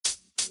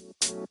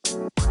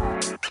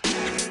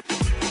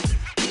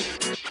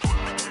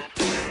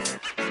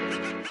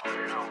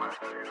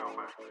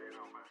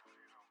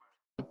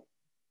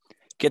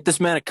Get this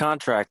man a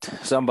contract.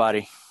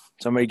 Somebody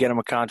get him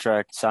a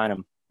contract. Sign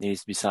him. He needs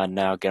to be signed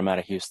now. Get him out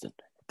of Houston.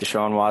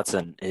 Deshaun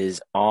Watson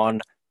is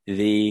on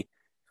the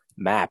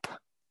map.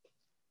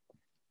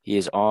 He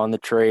is on the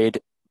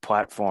trade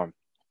platform.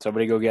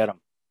 Somebody go get him.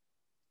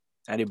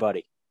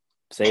 Anybody.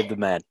 Save the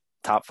man.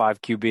 Top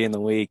 5 QB in the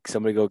league.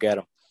 Somebody go get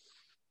him.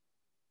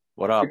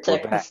 What up? We're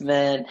Protect back. this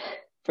man.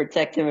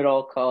 Protect him at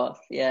all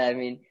costs. Yeah, I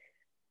mean,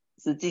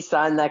 since he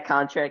signed that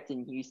contract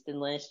in Houston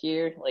last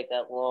year, like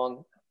that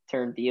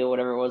long-term deal,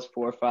 whatever it was,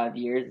 4 or 5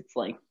 years, it's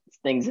like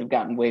things have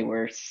gotten way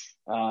worse.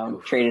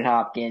 Oof. Traded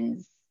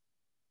Hopkins,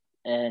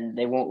 and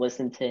they won't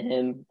listen to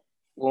him.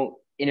 Won't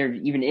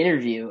even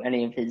interview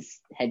any of his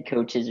head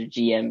coaches or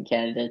GM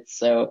candidates.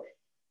 So,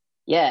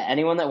 yeah,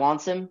 anyone that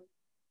wants him,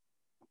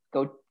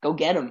 go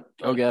get him.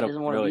 Go get He him.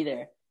 doesn't want to Really. be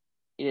there.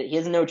 He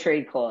has a no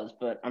trade clause,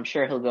 but I'm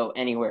sure he'll go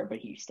anywhere but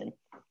Houston.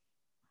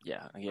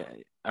 Yeah.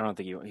 I don't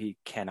think he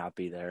cannot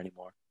be there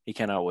anymore. He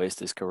cannot waste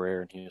his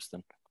career in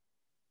Houston.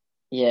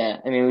 Yeah,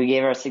 I mean, we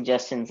gave our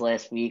suggestions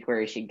last week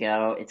where he should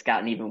go. It's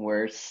gotten even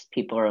worse.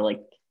 People are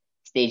like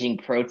staging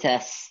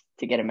protests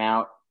to get him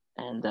out.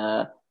 And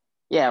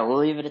yeah, we'll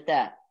leave it at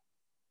that.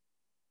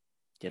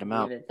 Get him Leave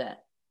out. it at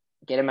that.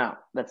 Get him out.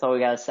 That's all we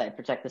gotta say.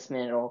 Protect this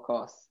man at all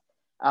costs.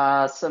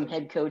 Some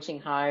head coaching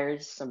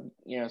hires. Some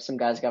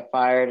guys got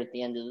fired at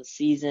the end of the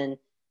season.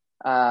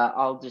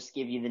 I'll just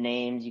give you the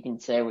names. You can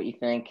say what you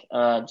think.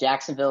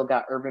 Jacksonville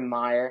got Urban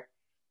Meyer.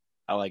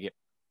 I like it.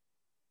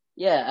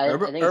 Yeah, I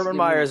think it's a Urban good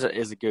Meyer move.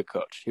 is a good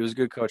coach. He was a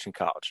good coach in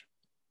college.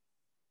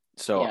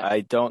 So Yeah. I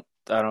don't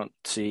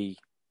see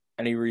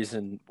any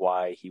reason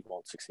why he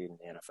won't succeed in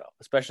the NFL,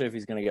 especially if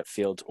he's going to get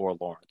Fields or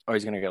Lawrence, or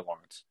he's going to get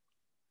Lawrence.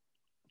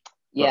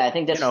 Yeah, But, I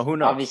think that's who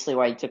knows? obviously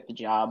why he took the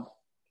job.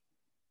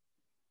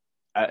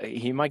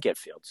 He might get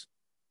Fields.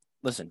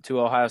 Listen, 2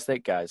 Ohio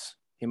State guys.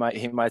 He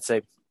might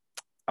say,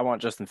 "I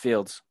want Justin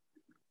Fields,"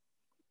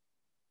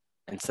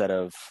 instead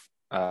of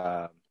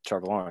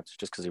Trevor Lawrence,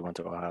 just because he went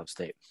to Ohio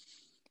State.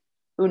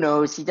 Who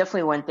knows? He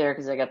definitely went there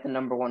because I got the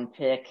number one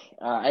pick.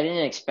 I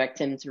didn't expect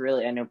him to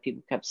really. I know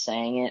people kept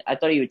saying it. I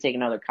thought he would take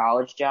another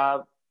college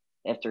job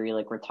after he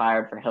like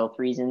retired for health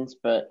reasons,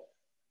 but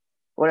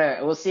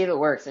whatever. We'll see if it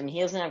works. I mean,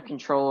 he doesn't have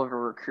control over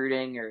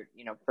recruiting or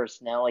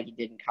personnel like he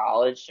did in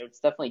college, so it's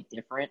definitely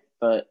different.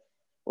 But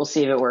we'll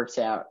see if it works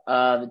out.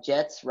 The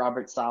Jets,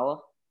 Robert Saleh.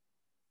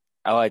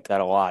 I like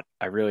that a lot.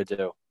 I really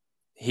do.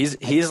 He's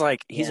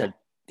like Yeah,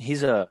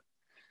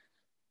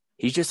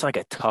 he's just like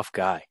a tough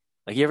guy.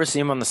 Like, you ever see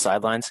him on the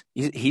sidelines?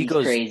 He he's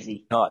goes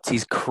crazy. nuts.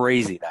 He's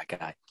crazy, that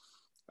guy.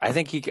 I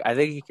think he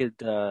could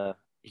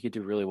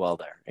do really well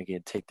there. He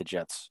could take the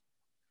Jets.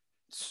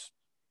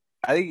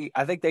 I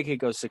think they could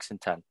go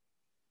 6-10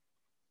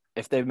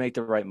 if they make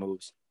the right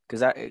moves.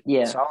 Because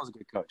Yeah. Salah's a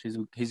good coach.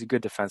 He's a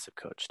good defensive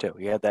coach too.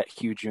 He had that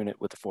huge unit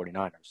with the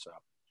 49ers. So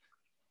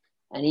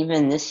And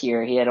even this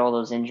year, he had all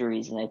those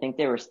injuries, and I think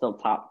they were still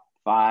top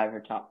five or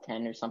top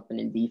 10 or something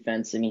in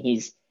defense. I mean,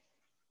 he's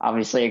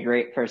obviously a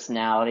great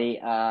personality.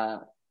 I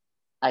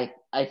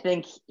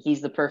think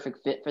he's the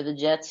perfect fit for the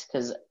Jets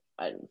because,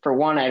 for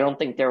one, I don't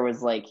think there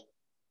was like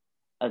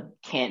a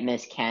can't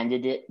miss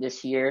candidate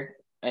this year.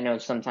 I know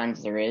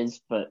sometimes there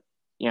is, but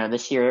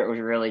this year it was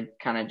really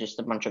kind of just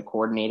a bunch of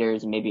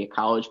coordinators and maybe a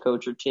college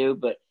coach or two.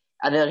 But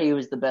I thought he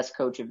was the best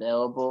coach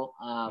available.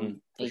 for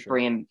He's sure.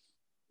 bringing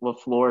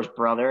LaFleur's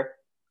brother,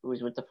 who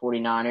was with the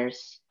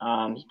 49ers.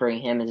 He's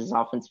bringing him as his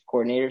offensive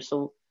coordinator.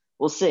 So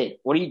we'll see.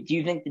 What do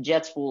you think the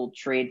Jets will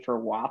trade for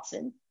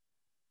Watson?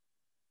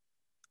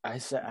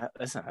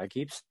 Listen, I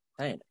keep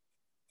saying it.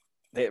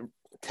 The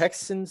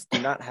Texans do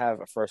not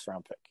have a first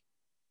round pick.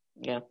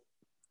 Yeah.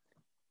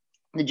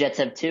 The Jets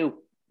have two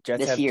Jets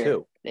this have year.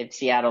 two. They have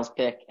Seattle's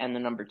pick and the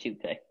number 2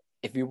 pick.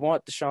 If you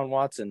want Deshaun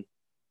Watson,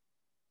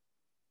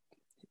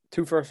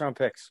 2 first round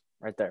picks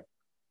right there.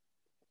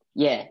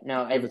 Yeah,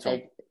 no, Give it to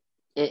him.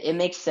 it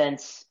makes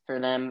sense for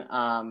them.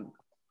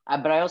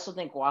 But I also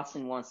think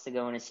Watson wants to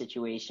go in a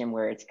situation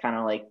where it's kind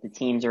of like the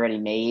team's already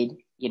made,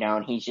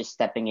 and he's just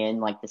stepping in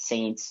like the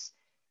Saints,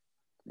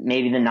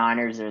 maybe the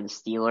Niners or the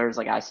Steelers,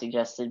 like I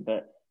suggested.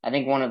 But I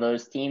think one of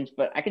those teams.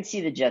 But I could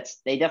see the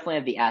Jets. They definitely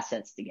have the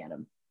assets to get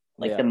him,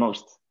 like Yeah. the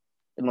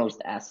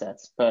most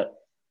assets. But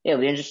it'll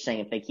be interesting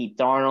if they keep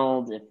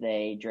Darnold, if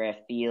they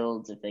draft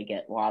Fields, if they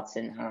get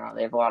Watson. I don't know.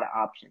 They have a lot of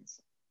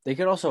options. They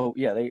could also,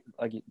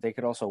 they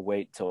could also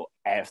wait till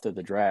after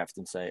the draft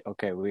and say,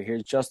 okay, well,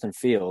 here's Justin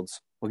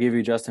Fields. We'll give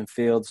you Justin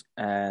Fields,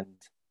 or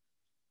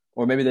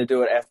maybe they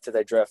do it after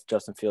they draft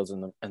Justin Fields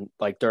and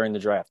like during the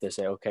draft they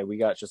say, okay, we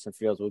got Justin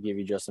Fields. We'll give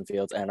you Justin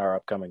Fields and our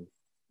upcoming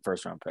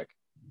first round pick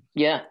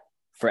Yeah,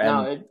 no,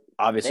 and they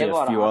obviously have a a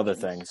lot of few other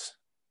options.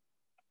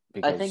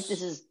 things I think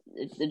because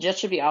the Jets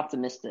should be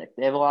optimistic.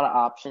 They have a lot of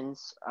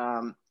options.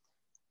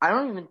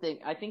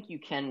 I think you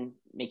can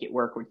make it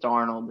work with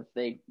Darnold if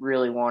they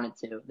really wanted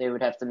to. They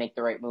would have to make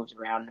the right moves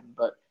around him,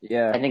 but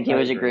yeah, I think it I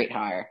was a agree. great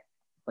hire.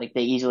 Like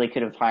they easily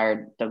could have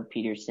hired Doug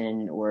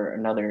Peterson or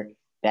another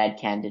bad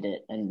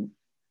candidate, and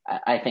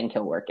I think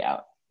he'll work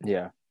out.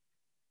 Yeah.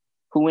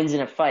 Who wins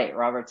in a fight,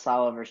 Robert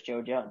Saleh versus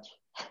Joe Judge?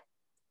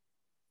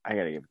 I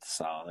got to give it to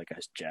Salah. That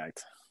guy's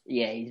jacked.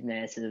 Yeah, he's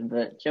massive,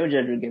 but Joe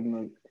Judge would give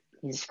him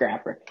he's a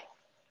scrapper.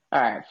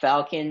 All right,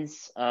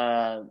 Falcons,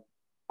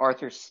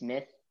 Arthur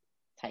Smith,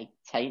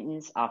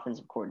 Titans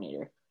offensive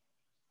coordinator.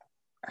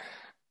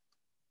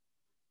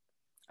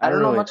 I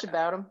don't know much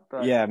about him,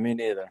 but yeah, me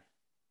neither.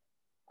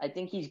 I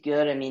think he's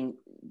good. I mean,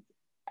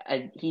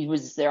 he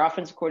was their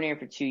offensive coordinator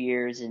for 2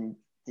 years, and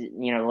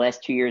the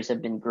last 2 years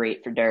have been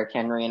great for Derrick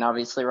Henry and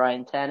obviously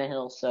Ryan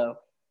Tannehill. So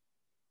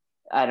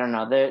I don't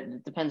know.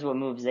 It depends what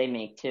moves they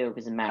make too,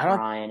 because of Matt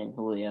Ryan and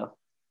Julio.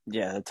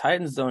 Yeah, the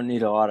Titans don't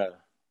need a lot of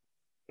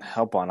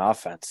help on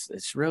offense.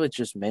 It's really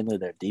just mainly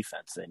their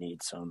defense they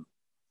need some.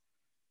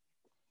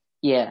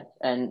 Yeah,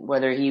 and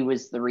whether he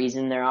was the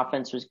reason their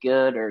offense was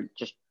good or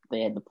just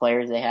they had the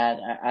players they had,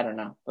 I don't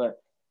know.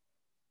 But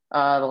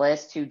the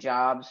last 2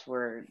 jobs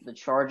were the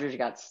Chargers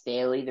got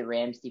Staley, the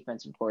Rams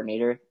defensive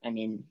coordinator. I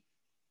mean,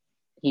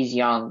 he's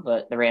young,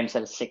 but the Rams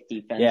had a sick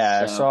defense.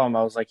 Yeah, so. I saw him.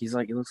 I was like, he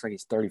looks like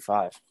he's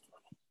 35.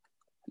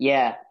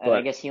 Yeah, and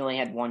I guess he only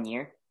had 1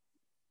 year.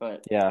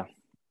 But yeah,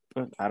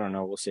 but I don't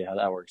know. We'll see how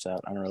that works out.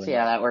 I don't really see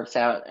how that works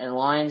out. And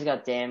Lions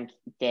got Dan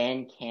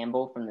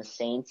Campbell from the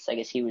Saints. I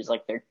guess he was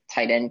like their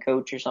tight end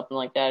coach or something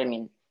like that. I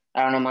mean,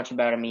 I don't know much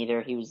about him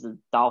either. He was the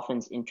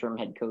Dolphins interim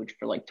head coach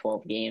for like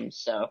 12 games.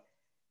 So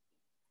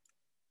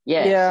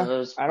yeah. So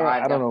those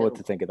I don't know what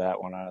to think of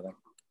that one either.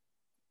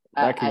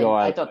 That could go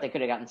I thought they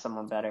could have gotten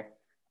someone better.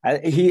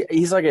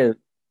 He's like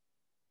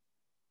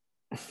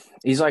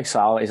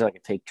solid. He's like a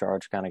take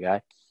charge kind of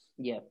guy.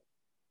 Yeah.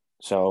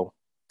 So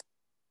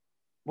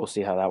we'll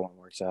see how that one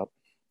works out.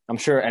 I'm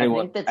sure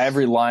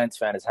every Lions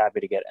fan is happy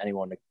to get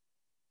anyone to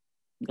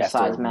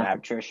besides Matt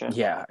Patricia.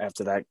 Yeah,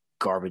 after that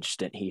garbage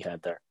stint he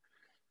had there.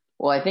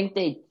 Well, I think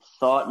they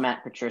thought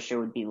Matt Patricia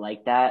would be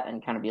like that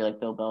and kind of be like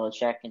Bill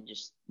Belichick and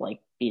just like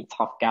be a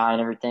tough guy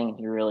and everything.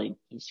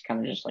 He's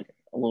kind of just like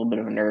a little bit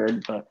of a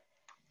nerd, but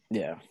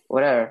yeah,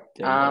 whatever.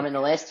 And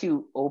the last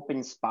 2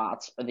 open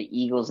spots are the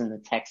Eagles and the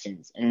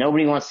Texans, and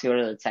nobody wants to go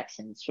to the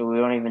Texans, so we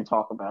don't even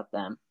talk about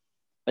them.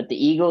 But the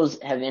Eagles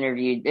they've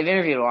interviewed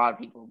a lot of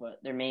people, but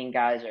their main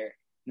guys are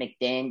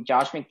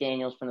Josh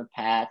McDaniels from the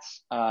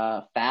Pats,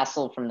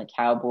 Fassel from the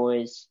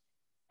Cowboys,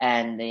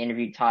 and they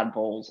interviewed Todd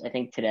Bowles, I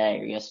think today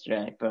or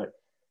yesterday. But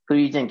who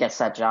do you think gets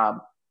that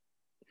job?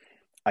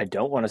 I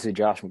don't want to see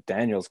Josh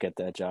McDaniels get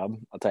that job.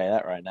 I'll tell you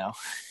that right now.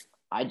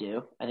 I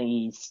do. I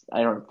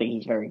don't think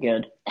he's very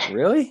good.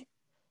 Really?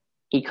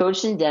 He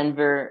coached in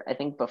Denver, I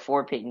think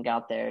before Peyton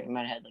got there. He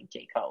might have had like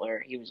Jay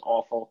Cutler. He was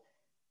awful.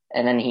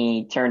 And then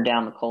he turned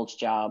down the Colts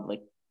job.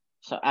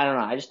 So I don't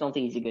know. I just don't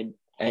think he's a good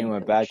head And he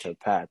went coach. back to the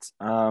Pats.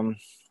 I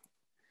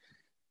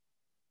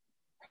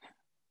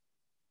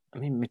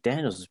mean,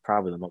 McDaniels is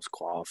probably the most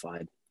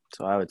qualified.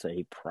 So I would say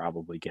he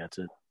probably gets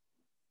it.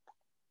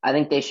 I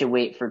think they should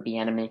wait for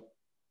Bieniemy.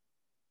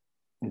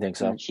 You think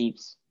so? The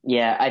Chiefs.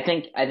 Yeah, I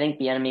think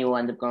Bieniemy will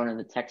end up going to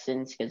the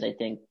Texans because I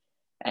think,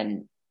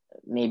 and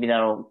maybe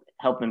that'll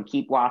help him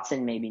keep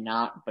Watson, maybe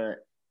not,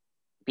 but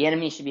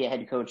Bieniemy should be a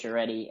head coach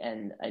already,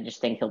 and I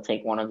just think he'll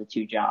take one of the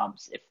 2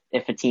 jobs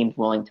if a team's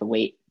willing to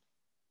wait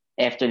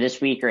after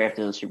this week or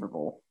after the Super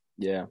Bowl.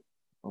 Yeah,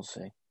 we'll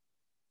see.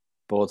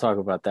 But we'll talk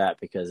about that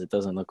because it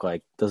doesn't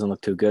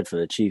look too good for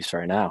the Chiefs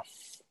right now.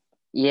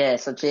 Yeah,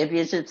 so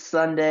Championship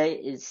Sunday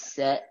is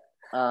set.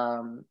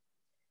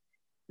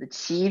 The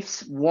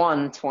Chiefs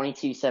won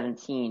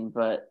 22-17,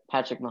 but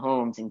Patrick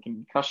Mahomes in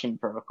concussion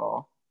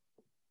protocol.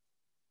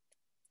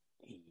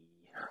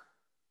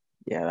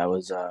 Yeah, that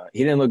was he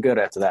didn't look good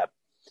after that.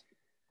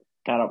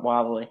 Got up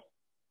wobbly.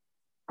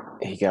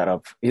 He got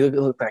up. He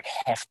looked like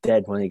half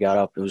dead when he got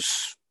up. It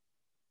was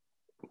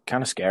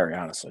kind of scary,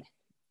 honestly.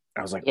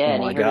 I was like, oh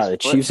my God, the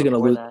Chiefs are going to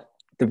lose.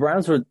 The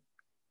Browns were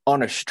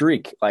on a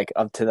streak, like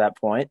up to that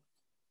point.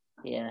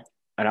 Yeah.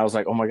 And I was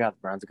like, oh my God,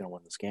 the Browns are going to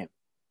win this game.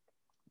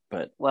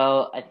 But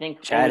I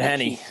think Chad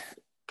Henne.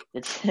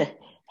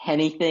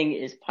 Anything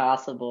is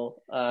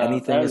possible.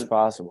 Anything is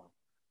possible.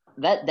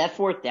 That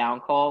fourth down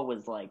call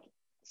was like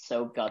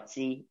so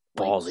gutsy,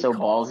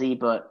 ballsy,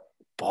 but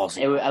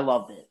ballsy. I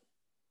loved it.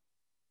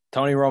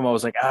 Tony Romo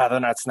was like, they're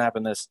not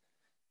snapping this.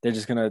 They're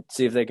just gonna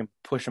see if they can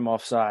push him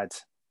off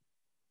sides.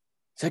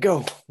 He's like,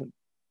 go.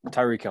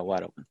 Tyreek Hill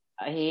wide open.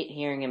 I hate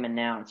hearing him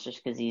announce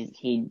just because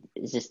he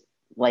is just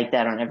like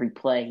that on every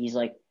play. He's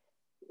like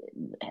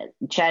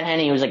Chad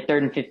Henne was like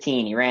 3rd and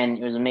 15.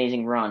 It was an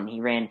amazing run. He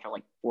ran for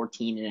like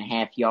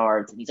 14.5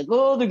 yards. And he's like,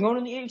 oh, they're going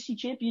to the AFC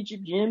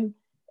Championship, Jim.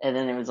 And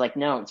then it was like,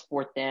 no, it's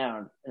 4th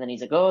down. And then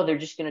he's like, oh, they're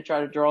just going to try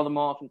to draw them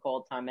off and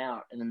call a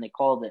timeout. And then they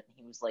called it. And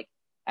he was like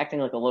acting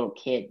like a little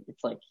kid.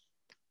 It's like,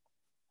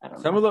 I don't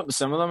know.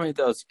 Some of them he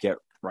does get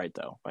right,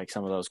 though. Like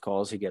some of those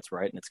calls he gets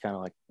right. And it's kind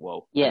of like,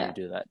 whoa, yeah. How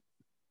do you do that?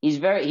 He's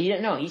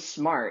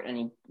smart, and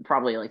he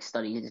probably like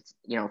studied,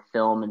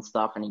 film and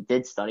stuff, and he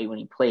did study when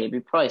he played. But he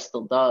probably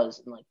still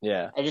does. And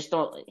I just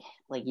don't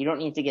you don't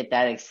need to get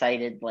that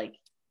excited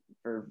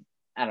for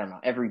I don't know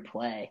every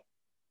play.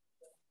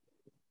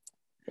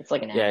 It's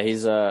like an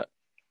he's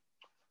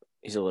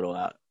He's a little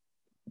I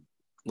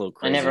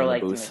crazy never in the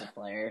liked him as booth. a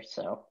player,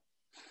 so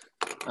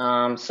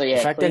The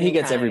yeah, fact that he Cleveland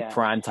gets kind of every got.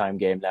 primetime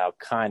game now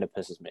kind of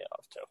pisses me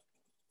off too.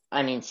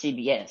 I mean,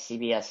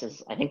 CBS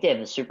is. I think they have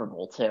the Super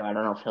Bowl too. I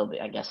don't know if he'll be.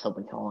 I guess he'll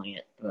be calling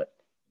it, but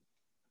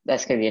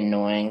that's gonna be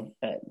annoying.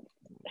 But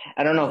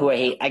I don't know who I Yeah.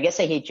 hate. I guess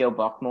I hate Joe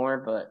Buck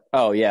more,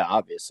 Oh yeah,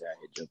 obviously I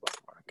hate Joe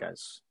Buckner,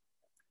 guys.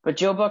 but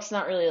Joe Buck's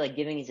not really like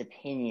giving his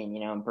opinion,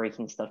 and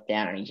breaking stuff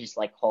down. And he's just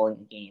like calling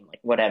the game, like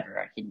whatever.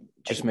 I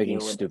Just can making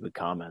deal with it. stupid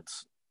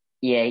comments.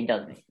 Yeah, he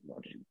does make a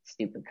bunch of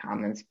stupid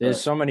comments, There's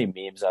but so many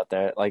memes out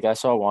there. Like I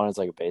saw one, it's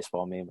like a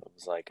baseball meme. It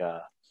was like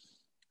the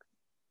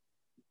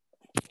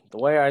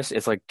way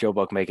it's like Joe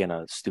Buck making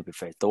a stupid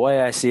face. The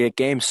way I see it,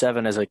 Game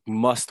 7 is like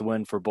must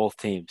win for both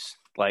teams.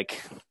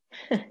 Like,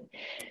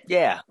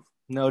 yeah,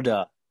 no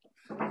duh.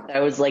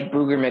 that was like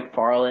Booger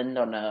McFarland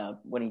on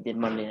when he did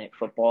Monday Night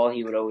Football.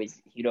 He'd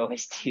always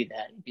do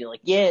that. He'd be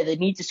like, "Yeah, they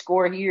need to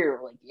score here."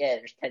 Like, "Yeah,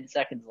 there's 10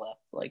 seconds left."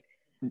 Like,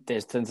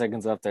 There's 10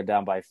 seconds left. They're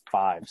down by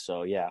 5.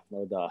 So yeah,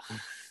 no duh.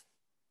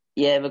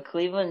 yeah, but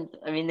Cleveland.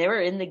 I mean, they were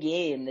in the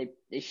game.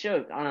 They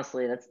should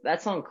honestly.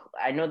 That's on.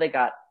 I know they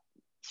got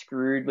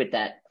screwed with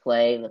that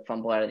play, the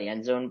fumble out of the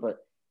end zone, but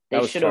That they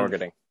was should have.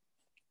 targeting.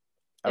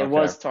 I It don't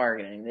was care.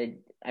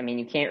 targeting. I mean,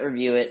 you can't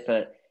review it,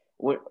 but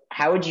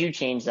how would you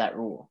change that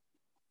rule?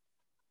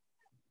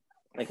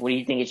 Like, what do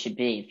you think it should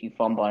be if you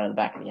fumble out of the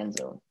back of the end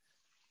zone?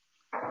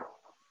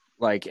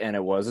 Like, and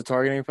it was a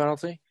targeting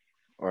penalty,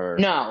 or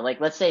No, like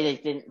let's say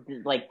they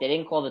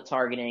didn't call the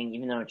targeting,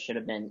 even though it should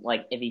have been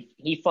like if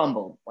he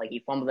fumbled, like he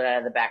fumbled it out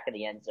of the back of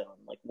the end zone.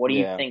 Like, what do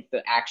you yeah. think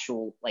the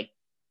actual like?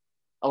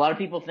 A lot of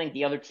people think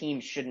the other team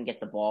shouldn't get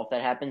the ball if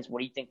that happens. What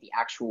do you think the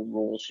actual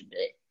rule should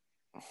be?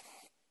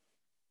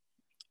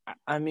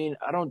 I mean,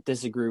 I don't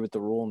disagree with the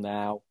rule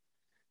now.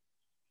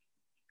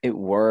 It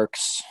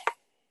works.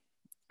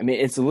 I mean,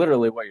 it's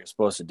literally what you're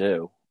supposed to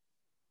do.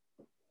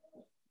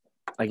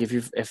 Like if No,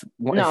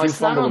 you it's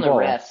not fumble the on the ball,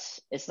 refs.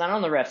 It's not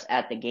on the refs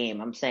at the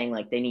game. I'm saying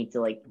like they need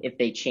to like if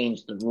they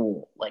change the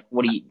rule, like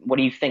what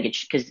do you think it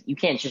because you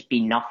can't just be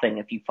nothing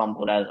if you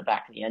fumble it out of the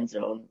back of the end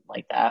zone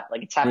like that.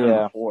 Like it's happened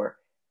yeah, before.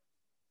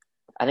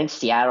 I think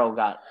Seattle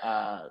got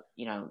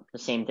the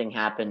same thing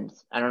happened.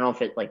 I don't know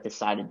if it like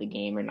decided the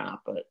game or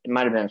not, but it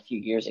might have been a few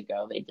years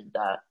ago they did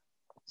that.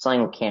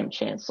 Something with Cam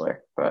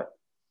Chancellor. But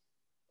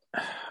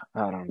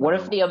I don't what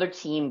if know. the other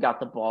team got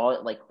the ball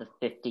at like the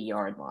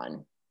 50-yard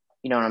line?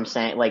 You know what I'm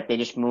saying? Like they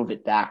just move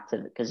it back to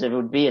because it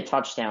would be a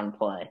touchdown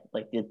play.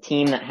 Like the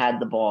team that had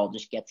the ball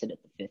just gets it at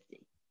the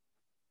 50.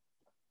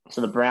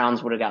 So the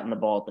Browns would have gotten the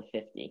ball at the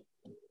 50.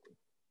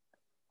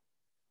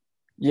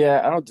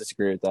 Yeah, I don't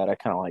disagree with that. I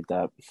kind of like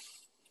that.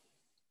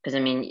 Because I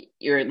mean,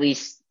 you're at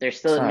least they're It's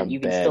still not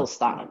you can still bad.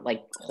 stop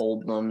like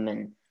hold them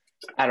and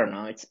I don't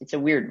know. It's a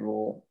weird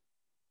rule.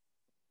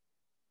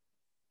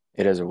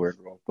 It is a weird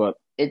rule, but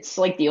It's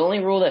like the only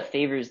rule that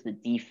favors the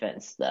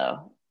defense,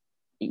 though.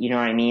 You know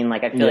what I mean?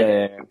 Like I feel like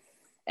yeah,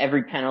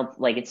 every penalty,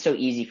 like it's so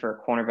easy for a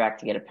cornerback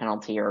to get a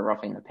penalty or a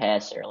roughing the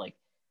passer. Like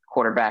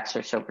quarterbacks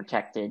are so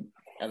protected,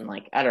 and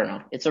like I don't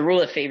know, it's a rule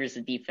that favors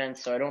the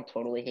defense, so I don't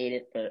totally hate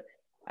it, but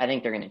I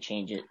think they're gonna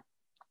change it.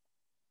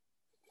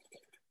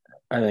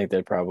 I think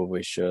they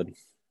probably should.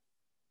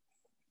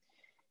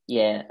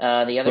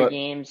 Yeah, the other But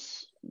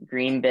games,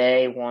 Green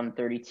Bay won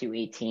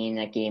 32-18.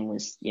 That game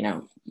was,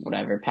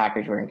 whatever.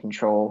 Packers were in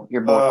control.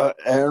 Your boy,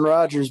 Aaron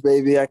Rodgers,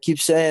 baby, I keep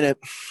saying it.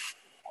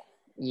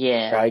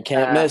 yeah, I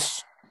can't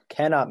miss.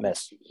 Cannot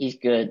miss. he's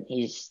good.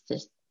 He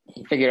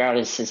figured out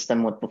his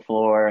system with the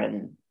floor,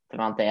 and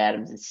Devontae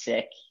Adams is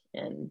sick,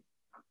 and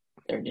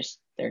they're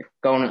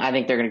going. I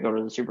think they're going to go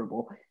to the Super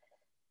Bowl.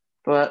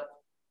 But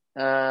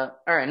all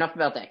right, enough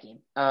about that game.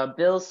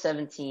 Bills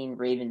 17,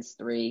 Ravens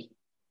 3.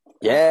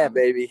 Yeah,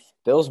 baby.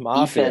 Bills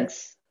Mafia.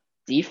 Defense,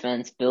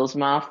 defense, Bills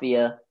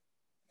Mafia.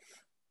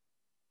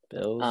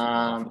 Bills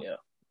Um, Mafia.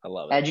 I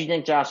love how'd it. you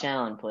think Josh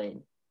Allen played?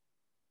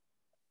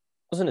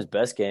 Wasn't his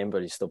best game,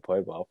 but he still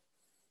played well.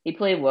 He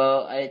played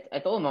well. I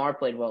thought Lamar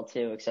played well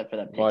too, except for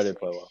that pick Why did he six.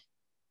 play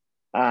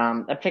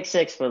well? That pick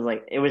six was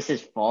like it was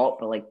his fault,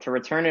 but like to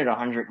return it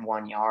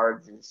 101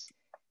 yards is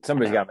I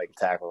Somebody's don't got to make a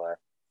tackle there.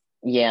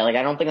 yeah, like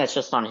I don't think that's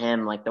just on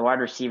him. Like the wide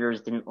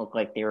receivers didn't look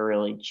like they were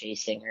really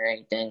chasing or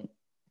anything.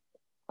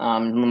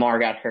 Lamar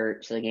got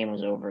hurt, so the game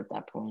was over at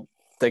that point.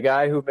 The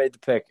guy who made the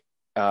pick,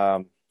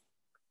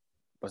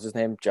 what's his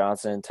name?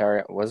 Johnson,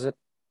 Terry, was it?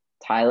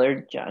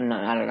 Tyler, no,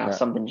 I don't know, No.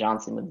 something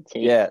Johnson with the T.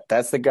 Yeah,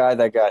 that's the guy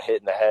that got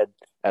hit in the head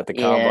at the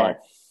Yeah, combine.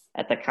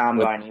 at the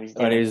combine, he was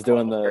When doing he was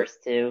doing the the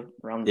first two,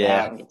 runs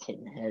yeah. out and gets hit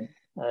in the head.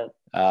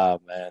 Oh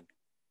man,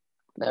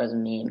 That was a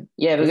meme.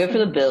 Yeah, but Good good for for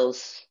the him.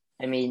 Bills.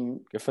 I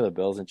mean, good for the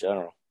Bills in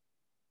general.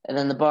 and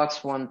then the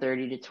Bucks won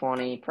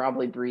 30-20,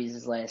 probably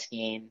Breeze's last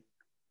game.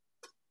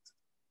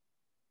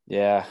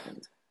 Yeah,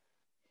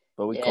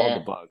 but we called the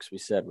Yeah. Bucks. We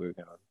said we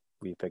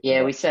picked the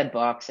Yeah, we Bucks. said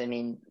Bucks. I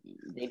mean,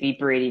 they beat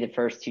Brady the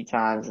first two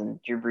times,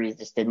 and Drew Brees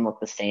just didn't look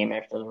the same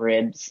after the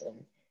ribs,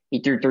 and he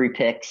threw 3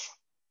 picks.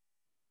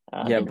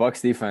 Yeah, They,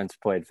 Bucks defense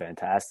played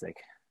fantastic.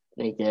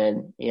 they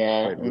did,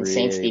 yeah, Played and the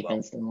Saints really well.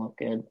 defense didn't look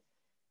good.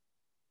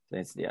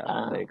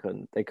 Uh,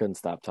 they couldn't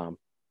stop Tom.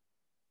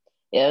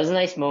 yeah, it was a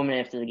nice moment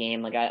after the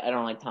game. Like I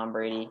don't like Tom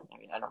Brady. I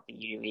mean, I don't think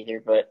you do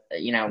either. But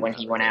when Not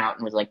he went really. out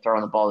and was like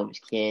throwing the ball to his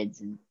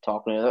kids and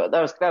talking to them,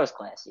 that was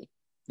classy.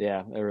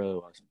 Yeah, it really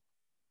was.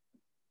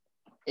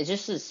 It's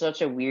just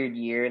such a weird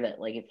year that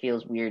like it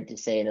feels weird to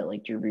say that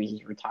like Drew Brees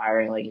is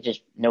retiring. Like it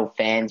just no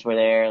fans were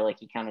there. Like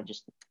he kind of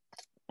just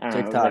I don't know.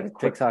 It was like a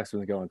quick TikTok's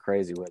been going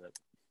crazy with it.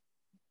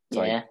 It's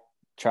like yeah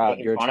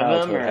making your fun of him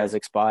childhood or has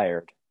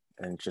expired,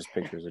 and it's just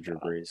pictures of Drew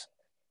Brees.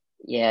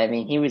 yeah. I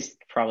mean he was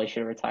probably should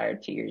have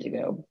retired 2 years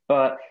ago,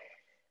 but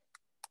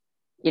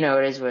it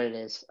is what it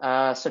is.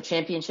 So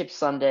championship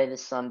Sunday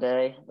this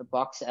Sunday, the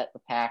Bucks at the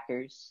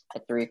Packers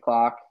at 3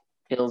 o'clock,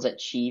 Bills at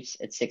Chiefs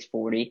at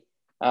 6:40.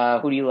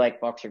 Who do you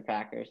like, Bucks or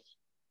Packers?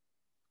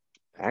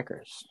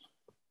 Packers.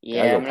 Gotta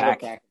Yeah, go I'm gonna go Pack.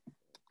 Packers.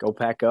 Go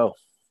Pack, go.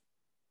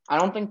 I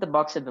don't think the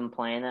Bucks have been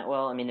playing that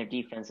well. I mean, their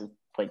defense has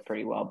played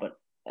pretty well, but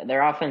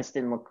their offense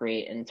didn't look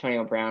great. And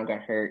Antonio Brown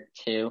got hurt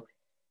too.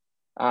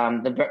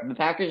 The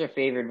Packers are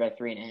favored by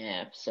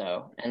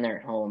 3.5, and they're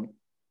at home.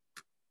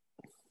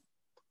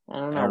 I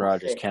don't know. Aaron We'll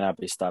Rodgers see. cannot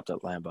be stopped at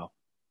Lambeau.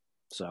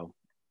 So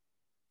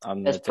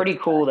I'm That's gonna take pretty the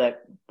cool Pack.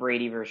 that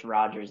Brady versus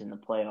Rodgers in the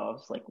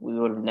playoffs. Like we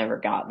would have never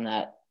gotten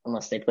that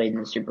unless they played in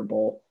the Super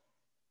Bowl,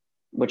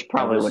 which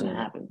probably Never wouldn't have seen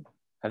it. happened.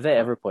 Have they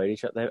ever played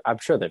each other? I'm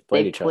sure they've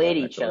played They've each other played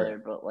in their each other,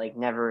 career. but like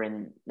never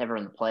in the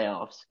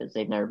playoffs because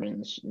they've never been in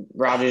the.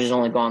 Rodgers has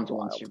only gone to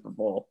one Wild. Super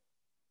Bowl.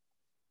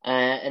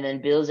 And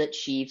then Bills at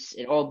Chiefs.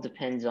 It all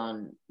depends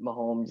on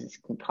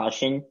Mahomes'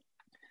 concussion.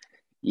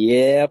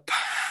 Yep.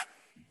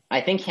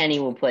 I think Henny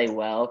will play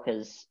well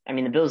because I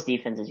mean the Bills'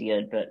 defense is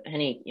good, but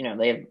Henny,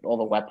 they have all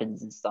the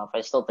weapons and stuff.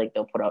 I still think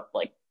they'll put up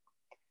like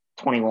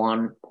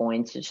 21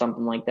 points or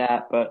something like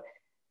that. But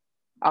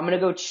I'm gonna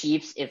go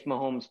Chiefs if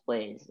Mahomes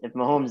plays. If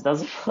Mahomes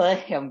doesn't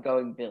play, I'm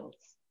going Bills.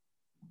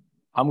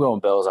 I'm going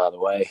Bills out of the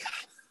way.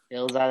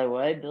 Bills either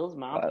way. Bills Uh,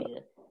 Mafia.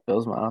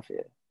 Bills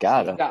Mafia. So God,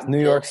 you've it's got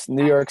Bills.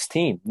 New York's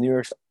team. New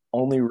York's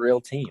only real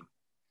team.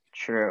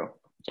 True.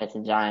 Jets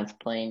and Giants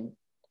playing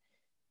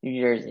New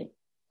Jersey.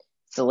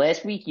 So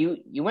last week you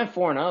went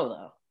 4-0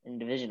 though in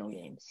divisional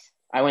games.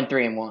 I went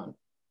 3-1,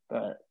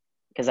 but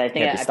because I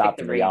think Can't be I picked stopped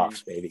the in the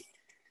offs, Ravens. baby.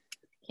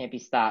 Can't be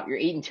stopped. You're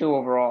 8-2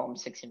 overall. I'm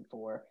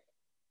 6-4.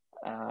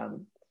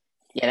 Um,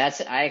 yeah,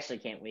 I actually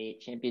can't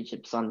wait.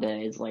 Championship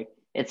Sunday is like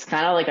it's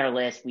kind of like our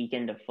last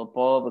weekend of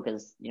football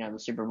because the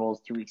Super Bowl is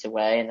 2 weeks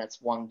away and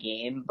that's one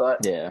game.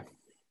 But Yeah.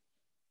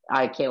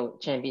 I can't.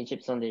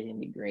 Championship Sunday is gonna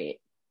be great.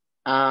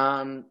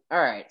 All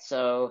right,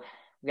 so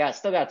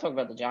still got to talk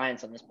about the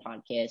Giants on this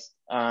podcast.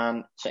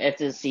 So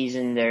after the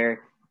season, their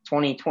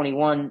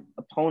 2021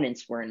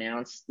 opponents were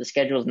announced. The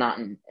schedule is not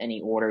in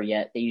any order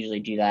yet. They usually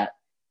do that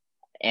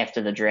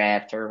after the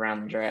draft or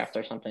around the draft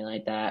or something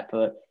like that.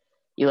 But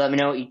you let me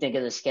know what you think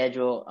of the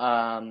schedule.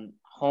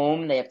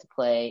 Home, they have to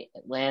play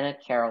Atlanta,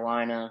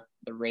 Carolina,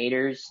 the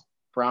Raiders,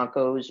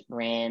 Broncos,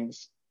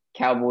 Rams,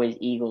 Cowboys,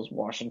 Eagles,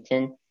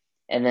 Washington.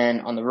 And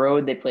then on the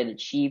road, they play the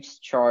Chiefs,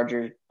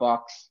 Chargers,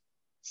 Bucks,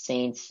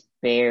 Saints,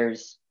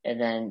 Bears, and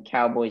then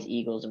Cowboys,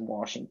 Eagles, and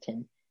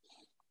Washington.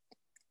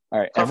 All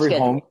right. Tough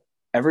schedule.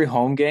 Every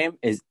home game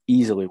is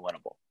easily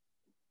winnable.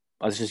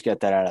 Let's just get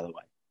that out of the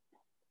way.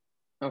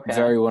 Okay.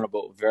 Very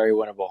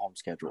winnable home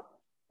schedule.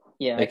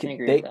 Yeah, They I can could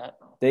agree with that.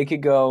 they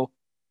could go.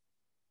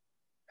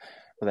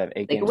 Well, they have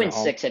 8 They games could win at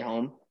home. 6 at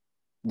home.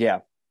 Yeah,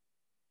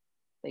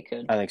 They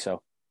could. I think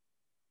so.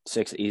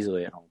 6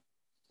 easily at home,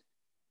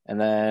 and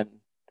then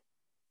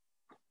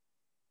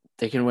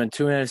they can win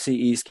 2 NFC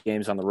East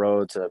games on the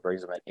road, so that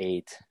brings them at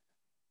 8.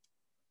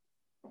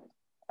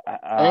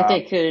 I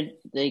think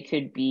they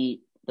could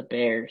beat the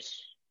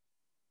Bears.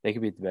 They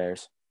could beat the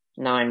Bears.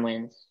 9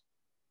 wins.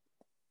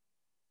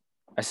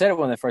 I said it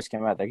when they first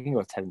came out. They can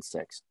go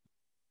 10-6.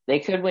 They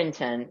could win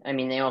 10. I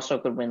mean, they also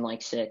could win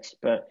like 6,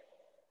 but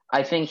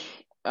I think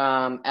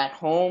at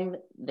home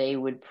they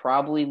would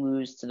probably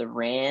lose to the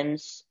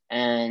Rams,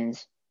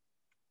 and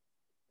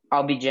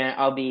I'll be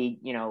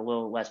a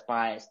little less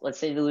biased. Let's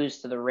say they lose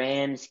to the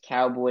Rams,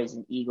 Cowboys,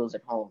 and Eagles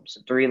at home.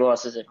 So 3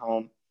 losses at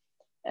home.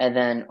 And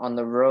then on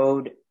the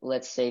road,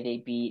 let's say they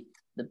beat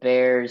the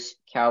Bears,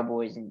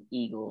 Cowboys, and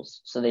Eagles.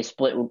 So they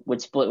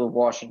would split with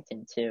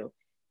Washington too.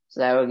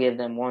 So that would give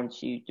them 1,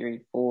 2, 3,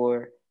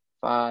 4,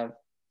 5,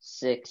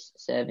 6,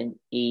 7,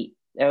 8.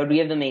 That would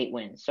give them 8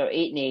 wins. So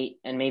 8-8,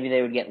 and maybe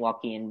they would get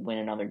lucky and win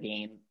another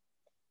game.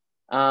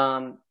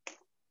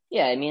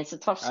 Yeah, I mean it's a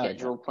tough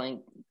schedule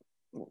playing.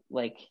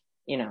 Like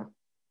it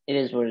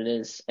is what it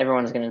is.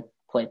 Everyone's gonna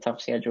play tough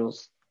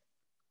schedules.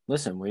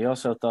 Listen, we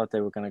also thought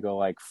they were going to go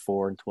like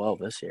 4-12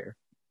 this year.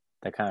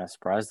 That kind of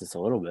surprised us a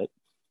little bit.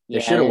 They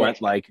should have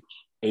went like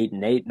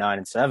 8-8,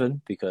 9-7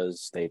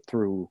 because they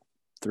threw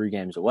 3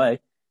 games away.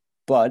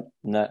 But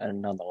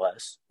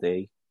nonetheless,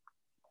 they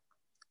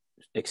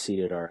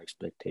exceeded our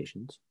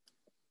expectations.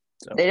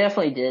 So. They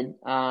definitely did.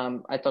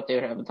 I thought they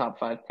would have a top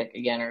 5 pick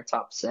again or a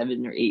top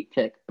 7 or 8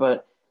 pick,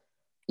 but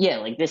yeah,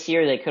 like this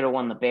year they could have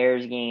won the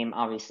Bears game.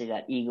 Obviously,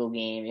 that Eagle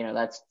game,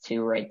 that's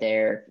 2 right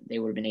there. They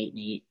would have been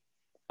 8-8.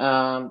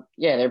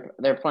 Yeah,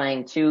 they're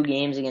playing two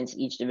games against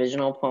each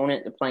divisional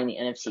opponent. They're playing the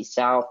NFC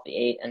South, the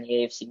eight, and the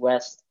AFC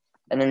West,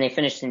 and then they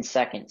finished in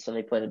second, so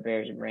they play the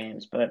Bears and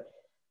Rams. But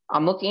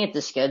I'm looking at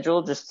the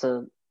schedule just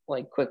to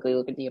like quickly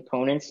look at the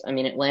opponents. I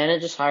mean, Atlanta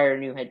just hired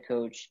a new head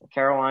coach.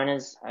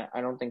 Carolina's,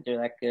 I don't think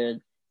they're that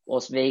good.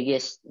 Las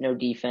Vegas, no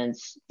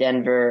defense.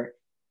 Denver,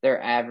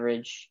 they're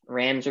average.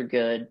 Rams are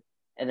good.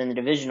 And then the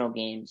divisional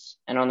games.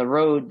 And on the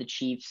road, the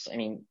Chiefs, I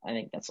mean, I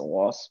think that's a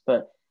loss.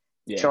 But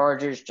Yeah.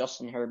 Chargers,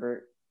 Justin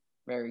Herbert,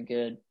 very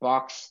good.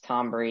 Bucks,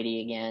 Tom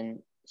Brady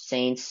again.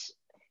 Saints,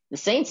 the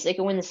Saints, they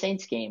can win the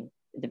Saints game,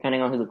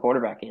 depending on who the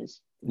quarterback is.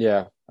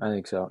 Yeah, I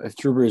think so. If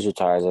Drew Brees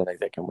retires, I think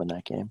they can win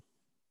that game.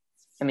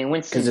 I mean,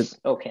 Winston's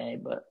okay,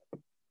 but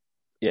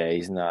Yeah,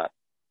 he's not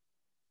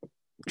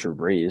Drew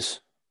Brees.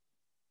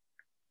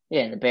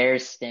 yeah, the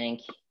Bears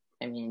stink.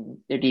 I mean,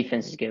 their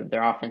defense is good,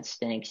 their offense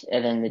stinks,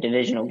 and then the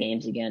divisional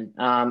games again.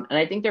 And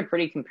I think they're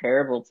pretty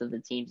comparable to the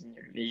teams in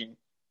their division.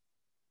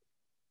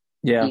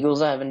 Yeah.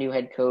 Eagles have a new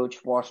head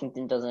coach.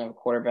 Washington doesn't have a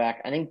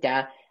quarterback. I think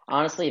that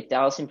honestly, if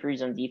Dallas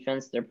improves on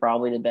defense, they're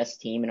probably the best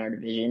team in our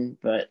division.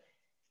 But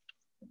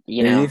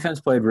you The know,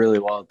 defense played really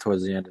well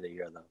towards the end of the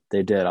year, though.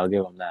 They did. I'll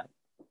give them that.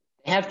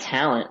 they have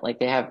talent, like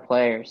they have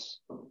players.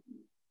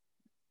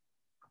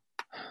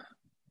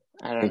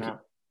 I don't know.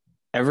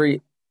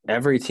 Every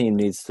team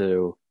needs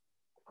to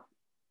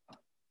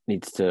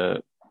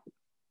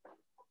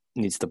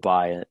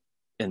buy it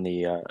in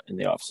the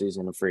offseason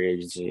and free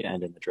agency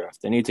and in the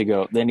draft. They need to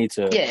Yeah,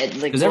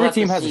 like because every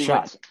team has a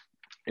shot.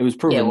 It was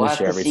proven this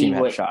year every team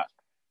had a shot.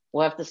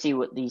 We'll have to see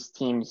what these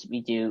teams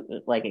we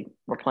do, like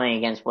we're playing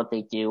against, what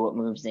they do, what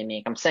moves they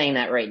make. I'm saying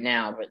that right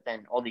now, but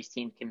then all these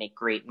teams can make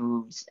great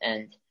moves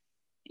and,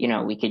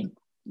 we could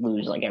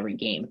lose like every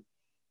game.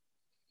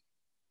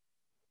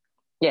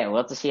 Yeah, we'll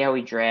have to see how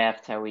we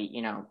draft, how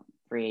we,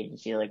 free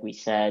agency, like we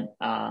said,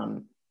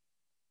 who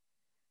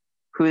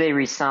they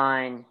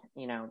resign,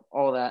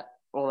 all that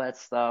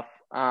stuff.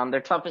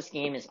 Their toughest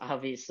game is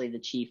obviously the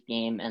Chief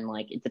game, and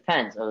like it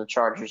depends. Are the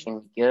Chargers going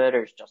to be good,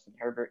 or is Justin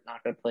Herbert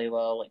not going to play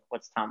well? Like,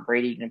 what's Tom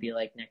Brady going to be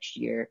like next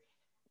year?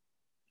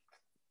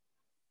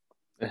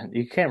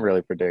 You can't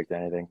really predict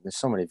anything. There's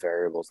so many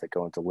variables that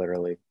go into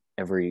literally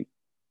every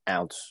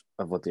ounce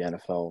of what the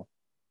NFL.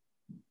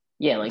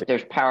 Yeah, like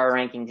there's power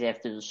rankings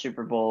after the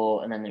Super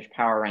Bowl, and then there's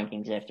power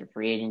rankings after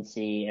free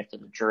agency, after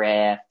the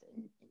draft,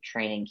 and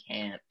training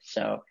camp.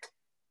 So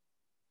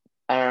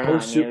I don't know.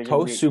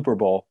 Post Super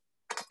Bowl,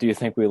 do you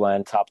think we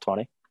land top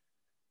 20?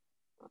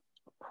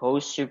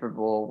 Post Super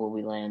Bowl, will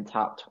we land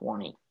top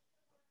 20?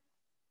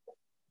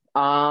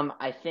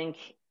 I think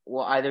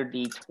we'll either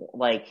be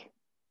like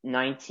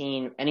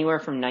 19, anywhere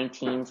from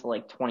 19 to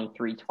like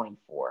 23,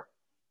 24,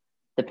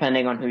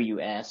 depending on who you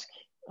ask.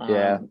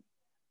 Yeah.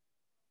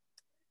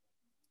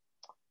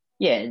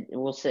 Yeah,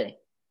 we'll see.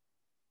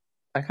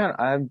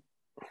 Their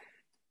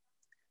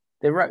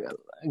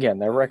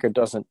record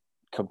doesn't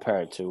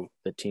compare to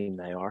the team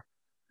they are.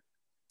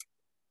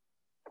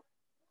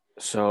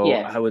 So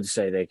yeah. I would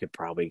say they could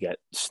probably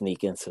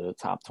sneak into the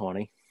top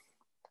 20.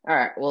 All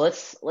right. Well,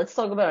 let's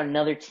talk about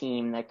another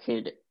team that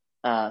could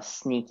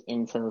sneak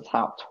into the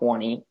top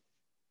 20.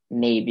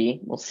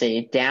 Maybe. We'll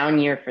see. Down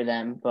year for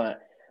them,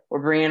 but we're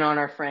bringing on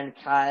our friend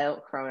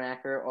Kyle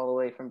Kronacker all the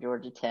way from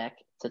Georgia Tech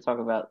to talk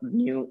about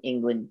New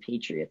England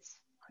Patriots.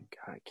 My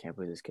God, I can't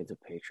believe this kid's a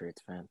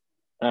Patriots fan.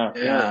 Oh,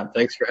 yeah,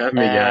 thanks for having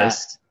me,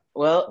 guys.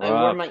 Well, I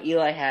wore my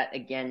Eli hat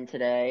again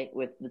today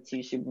with the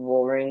 2 Super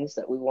Bowl rings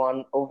that we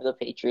won over the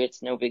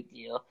Patriots. No big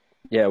deal.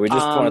 Yeah, we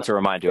just wanted to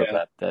remind you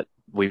of that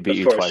we beat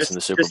you twice in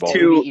the Super Bowl.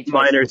 Just 2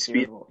 minor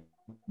speed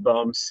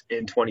bumps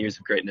in 20 years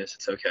of greatness.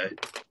 It's okay.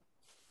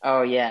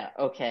 Oh, yeah.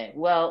 Okay.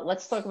 Well,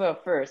 let's talk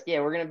about first. Yeah,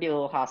 we're going to be a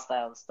little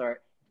hostile to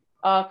start.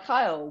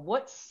 Kyle,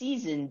 what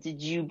season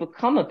did you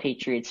become a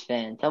Patriots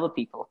fan? Tell the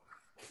people.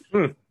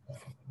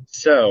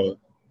 So,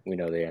 we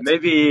know the answer.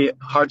 Maybe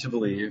hard to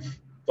believe,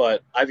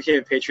 but I became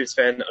a Patriots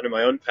fan under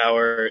my own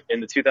power in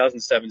the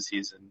 2007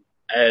 season.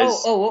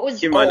 What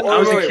was? I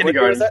was in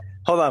kindergarten.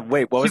 Hold on,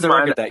 wait. What was the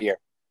record that year?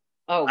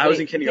 I was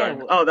in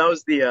kindergarten. Yeah, that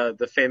was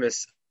the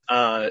famous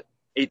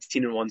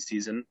 18-1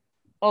 season.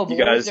 Oh, but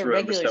you guys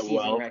remember so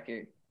well.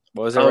 Record?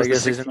 What was the regular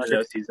season?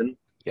 Season?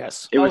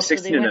 Yes. It was 16-0.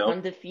 So they went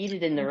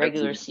undefeated in the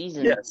regular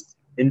season. Yes,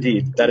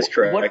 indeed, that is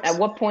correct. At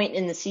what point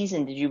in the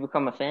season did you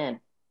become a fan?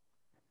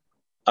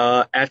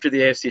 After the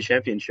AFC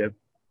Championship.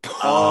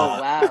 Oh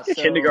wow! So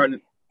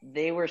kindergarten.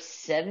 They were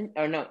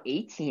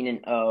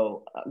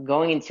 18-0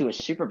 going into a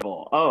Super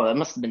Bowl. Oh, that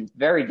must have been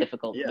very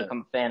difficult to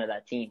become a fan of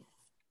that team.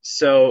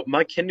 So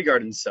my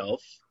kindergarten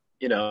self,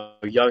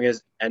 young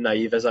and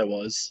naive as I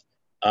was,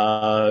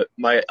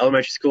 my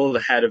elementary school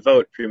had a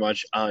vote pretty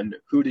much on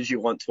who did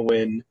you want to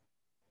win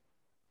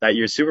that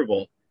year's Super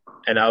Bowl.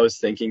 And I was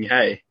thinking,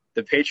 hey,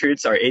 the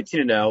Patriots are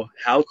 18-0.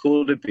 How cool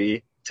would it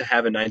be to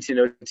have a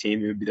 19-0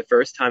 team? It would be the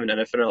first time in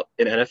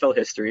NFL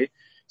history.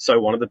 So I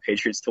wanted the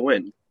Patriots to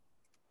win.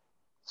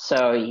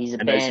 So he's a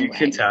bandwagon. And as you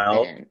can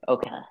tell,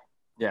 okay.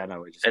 Yeah,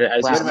 no, we just. And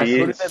as Wow, you that's- see,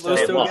 Who did they lose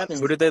they to lost. again?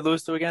 Who did they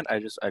lose to again? I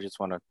just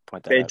want to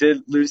point that They out.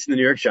 did lose to the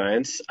New York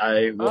Giants.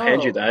 I will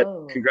hand you that.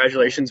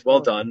 Congratulations,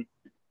 well done.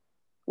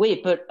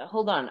 Wait, but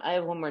hold on. I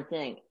have one more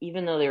thing.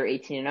 Even though they were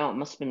 18-0, it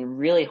must have been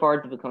really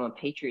hard to become a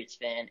Patriots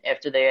fan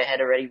after they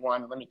had already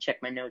won. Let me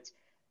check my notes.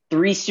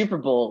 3 Super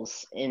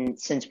Bowls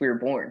since we were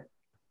born.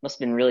 Must have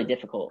been really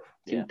difficult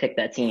to pick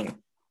that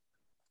team.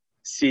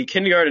 See,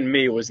 kindergarten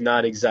me was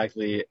not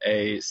exactly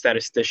a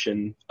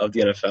statistician of the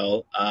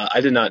NFL. I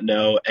did not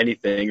know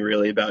anything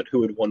really about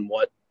who had won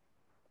what.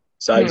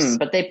 So I just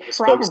But they was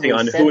probably focusing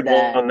on said who had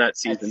that won that at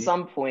season.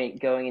 some point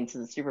going into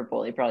the Super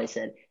Bowl. They probably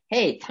said,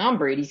 "Hey, Tom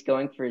Brady's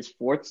going for his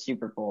 4th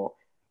Super Bowl."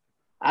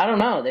 I don't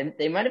know.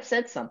 They might have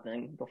said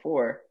something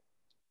before.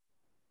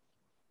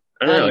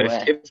 I don't know.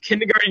 Anyway. If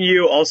kindergarten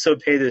you also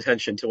paid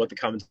attention to what the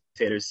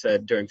commentators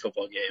said during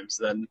football games,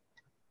 then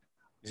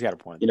He's got a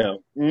point. No,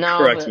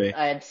 correct but me.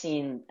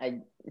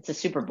 it's a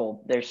Super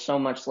Bowl. There's so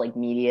much like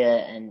media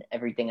and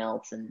everything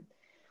else and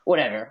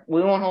whatever.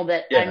 We won't hold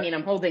that. Yeah. I mean,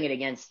 I'm holding it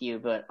against you,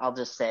 but I'll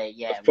just say,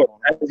 yeah.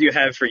 As you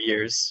have for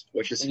years,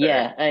 which is fair.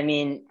 Yeah, I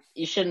mean,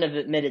 you shouldn't have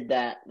admitted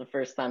that the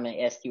first time I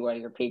asked you why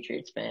you're a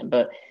Patriots fan,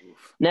 but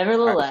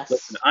nevertheless.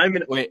 Listen, I'm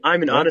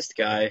an honest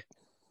guy.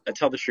 I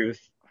tell the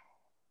truth,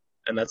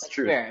 and that's the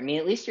truth. Fair. I mean,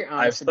 at least you're I've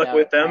honest stuck about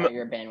with them. how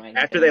you're a bandwagon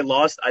After fan. they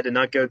lost, I did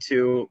not go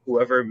to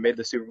whoever made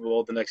the Super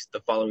Bowl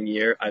the following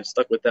year. I've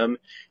stuck with them,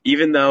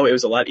 even though it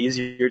was a lot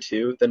easier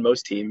to than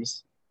most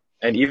teams.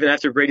 And even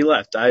after Brady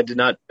left, I did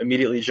not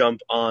immediately jump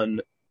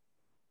on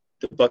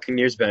the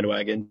Buccaneers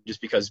bandwagon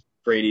just because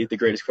Brady, the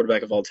greatest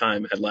quarterback of all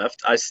time, had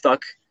left. I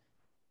stuck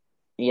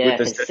Yeah, with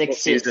this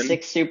because season.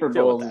 6 Super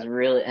Deal with Bowls is that.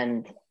 really,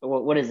 and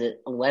what is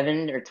it,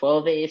 11 or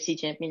 12 AFC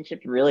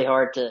championships? Really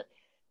hard to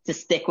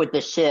stick with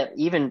the ship,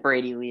 even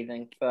Brady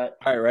leaving. But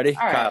All right, ready?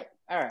 all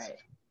right.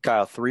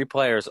 Kyle, 3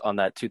 players on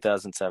that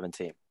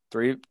 2017.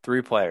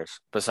 Three players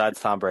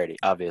besides Tom Brady,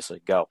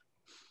 obviously. Go.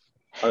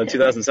 On the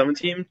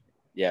 2017,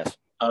 Yes.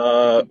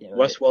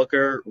 Wes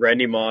Welker,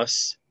 Randy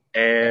Moss,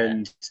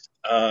 and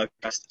not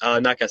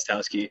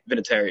Gostowski,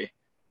 Vinatieri.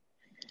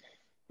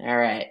 All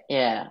right,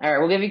 yeah. All right,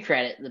 we'll give you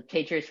credit. The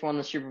Patriots won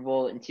the Super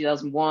Bowl in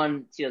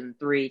 2001,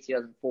 2003,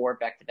 2004,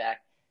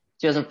 back-to-back,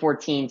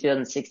 2014,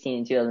 2016,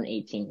 and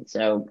 2018.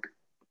 So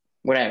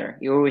whatever.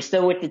 You were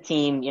still with the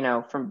team,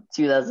 from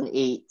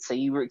 2008, so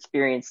you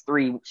experienced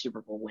 3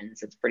 Super Bowl wins.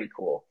 That's pretty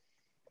cool.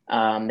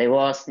 They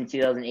lost in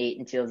 2008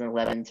 and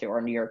 2011 to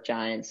our New York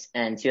Giants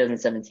and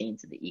 2017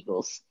 to the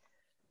Eagles.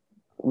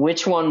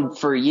 Which one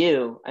for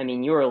you? I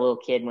mean, you were a little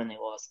kid when they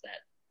lost that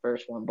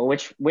first one, but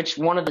which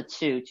one of the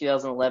two,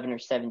 2011 or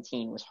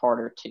 17, was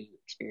harder to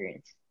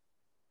experience?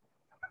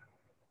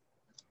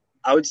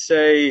 I would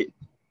say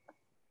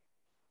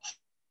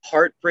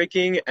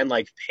heartbreaking and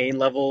like pain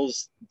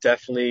levels,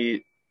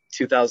 definitely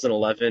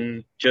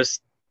 2011,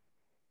 just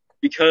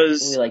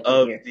because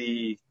of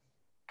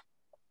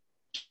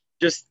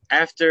just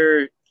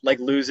after like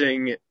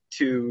losing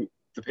to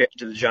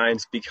the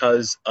Giants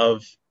because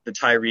of the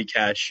Tyree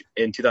catch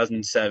in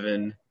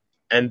 2007,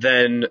 and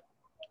then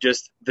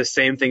just the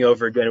same thing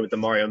over again with the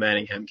Mario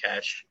Manningham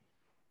catch.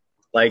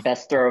 Like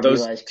best throw of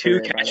those Eli's two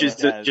career, catches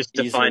just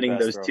defining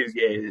those throws. 2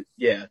 games.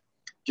 Yeah.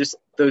 Just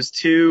those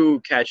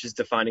 2 catches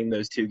defining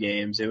those 2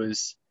 games.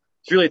 It's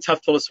really a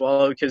tough pill to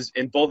swallow because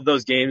in both of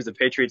those games, the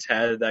Patriots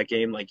had that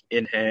game like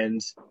in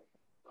hand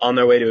on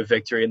their way to a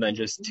victory, and then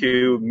just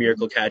 2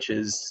 miracle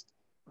catches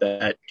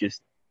that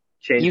just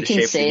changed the shape of the game.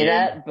 You can say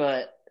that,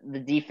 but the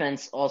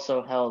defense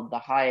also held the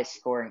highest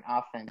scoring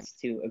offense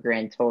to a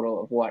grand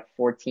total of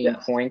 14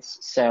 points.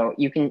 So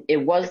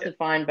it was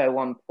defined by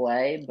one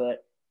play,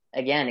 but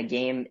again, a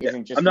game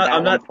isn't just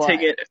about one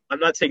play. I'm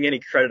not taking any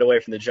credit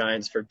away from the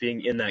Giants for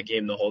being in that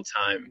game the whole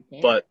time. Yeah.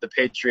 But the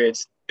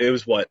Patriots, it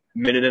was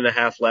minute and a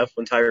half left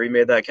when Tyree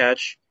made that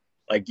catch.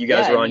 Like you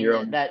guys were on your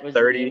own. That was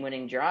 30. the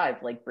game-winning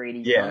drive, like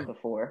Brady's done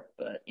before.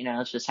 But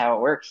it's just how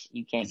it works.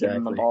 You can't give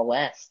them the ball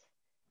last.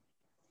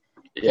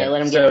 Yeah. Can't let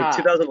them get hot.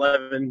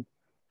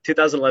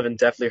 2011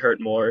 definitely hurt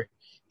more.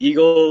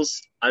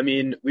 Eagles, I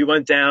mean, we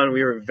went down.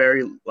 We were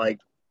very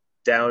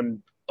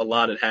down a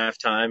lot at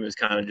halftime. It was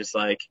kind of just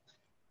like,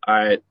 all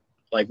right,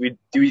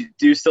 we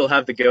do still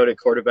have the GOAT at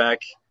quarterback,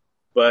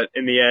 but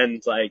in the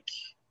end,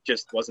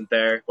 just wasn't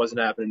there.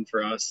 Wasn't happening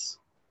for us.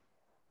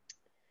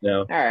 No.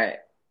 All right.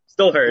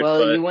 Still hurt.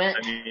 Well, but,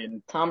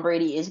 Tom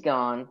Brady is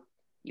gone.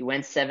 You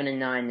went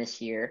 7-9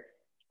 this year.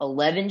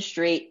 11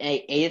 straight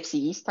AFC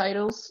East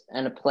titles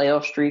and a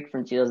playoff streak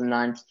from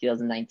 2009 to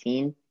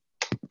 2019.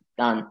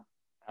 Done.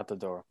 Out the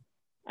door.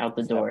 Out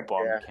the door.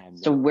 Yeah.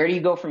 So where do you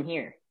go from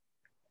here?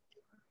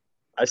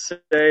 I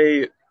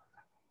say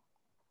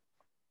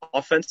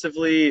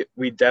offensively,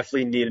 we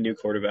definitely need a new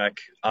quarterback,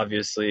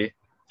 obviously.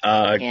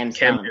 Cam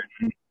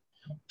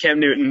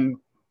Newton,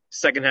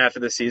 second half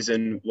of the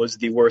season, was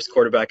the worst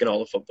quarterback in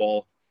all of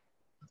football.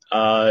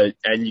 And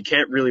you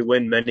can't really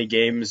win many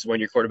games when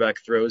your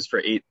quarterback throws for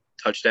 8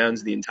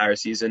 touchdowns the entire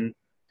season.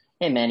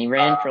 Hey, man, he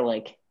ran for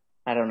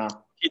I don't know.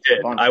 He did.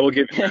 I will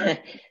give you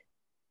that.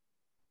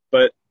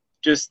 But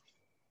just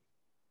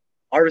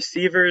our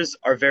receivers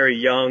are very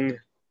young.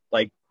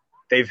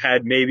 they've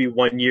had maybe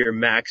 1 year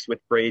max with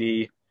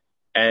Brady,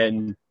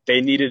 and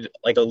they needed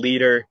like a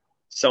leader,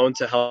 someone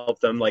to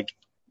help them like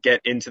get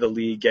into the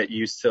league, get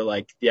used to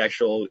like the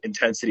actual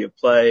intensity of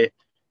play.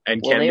 And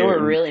Well, Cam they were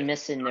Newton, really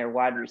missing their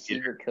wide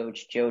receiver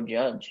coach, Joe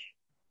Judge.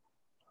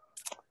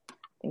 I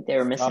think they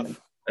were missing him.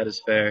 that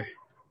is fair.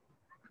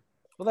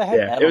 Well, they had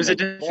Yeah, Edelman. it was a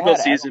They difficult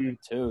had season.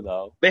 Edelman too,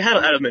 though. They had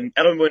Edelman.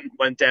 Edelman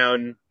went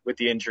down with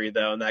the injury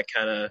though, and that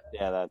kind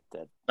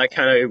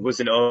of was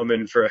an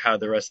omen for how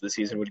the rest of the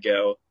season would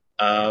go.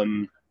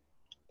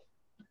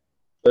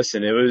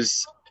 Listen,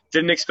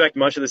 didn't expect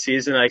much of the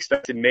season. I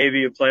expected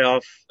maybe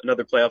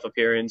another playoff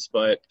appearance,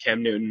 but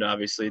Cam Newton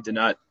obviously did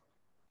not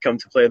come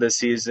to play this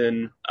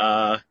season.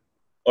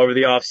 Over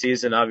the off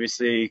season,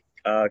 obviously,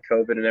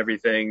 COVID and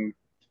everything,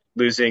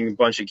 losing a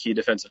bunch of key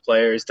defensive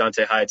players,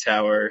 Dante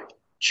Hightower,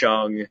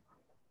 Chung,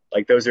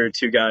 like those are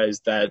two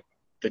guys that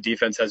the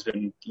defense has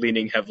been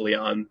leaning heavily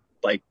on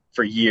like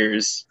for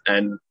years,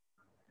 and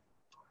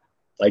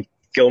like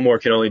Gilmore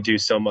can only do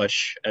so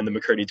much, and the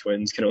McCurdy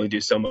twins can only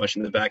do so much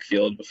in the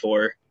backfield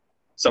before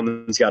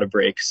something's got to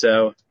break.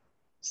 So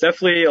it's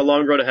definitely a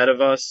long road ahead of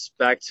us.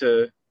 I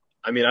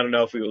don't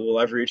know if we will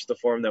ever reach the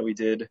form that we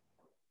did a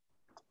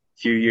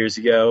few years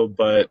ago,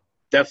 but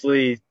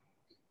definitely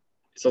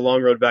it's a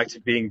long road back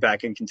to being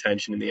back in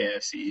contention in the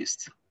AFC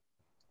East.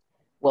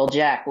 Well,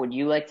 Jack, would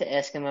you like to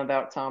ask him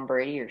about Tom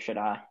Brady, or should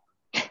I?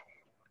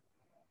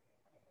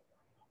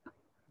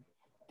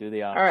 Do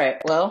the honors. All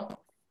right. Well,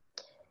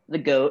 the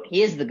GOAT.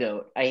 He is the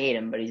GOAT. I hate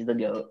him, but he's the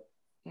GOAT.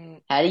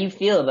 How do you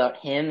feel about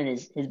him and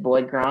his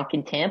boy Gronk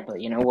in Tampa?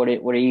 You know, what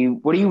are you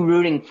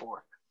rooting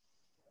for?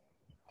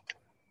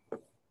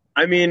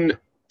 I mean,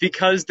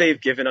 because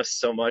they've given us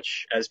so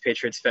much as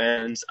Patriots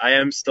fans, I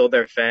am still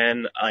their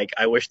fan. Like,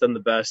 I wish them the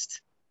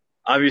best.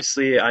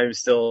 Obviously, I'm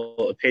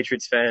still a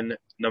Patriots fan,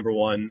 number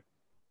one.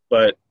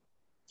 But,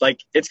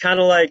 like, it's kind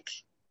of like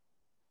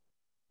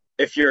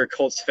if you're a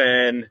Colts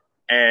fan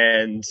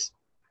and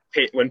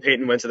when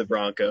Peyton went to the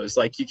Broncos,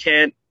 like, you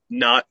can't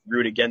not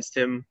root against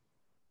him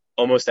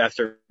almost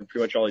after pretty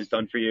much all he's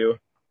done for you.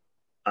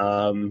 But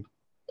I'm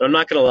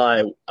not going to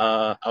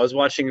lie. I was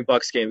watching a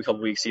Bucs game a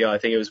couple weeks ago. I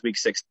think it was week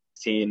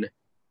 16.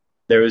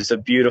 There was a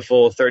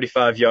beautiful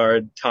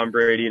 35-yard Tom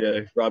Brady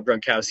to Rob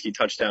Gronkowski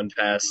touchdown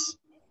pass.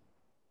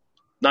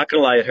 Not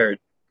going to lie, it hurt.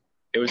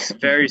 It was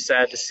very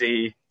sad to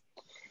see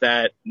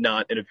that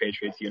not in a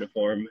Patriots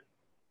uniform.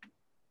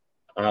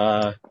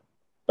 But,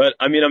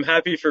 I mean, I'm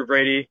happy for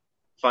Brady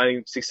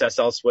finding success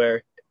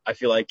elsewhere. I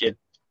feel like it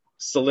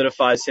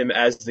solidifies him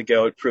as the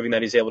GOAT, proving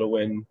that he's able to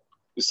win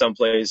with some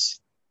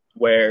plays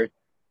where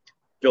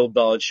Bill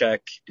Belichick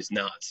is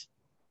not.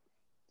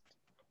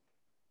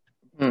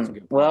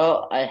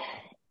 Well,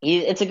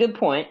 it's a good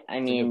point. I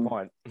mean, Good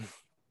point.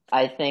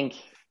 I think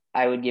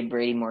I would give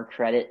Brady more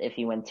credit if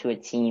he went to a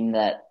team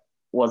that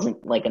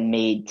wasn't like a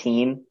made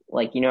team.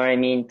 Like, you know what I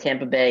mean?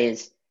 Tampa Bay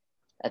is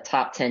a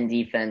top 10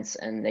 defense,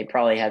 and they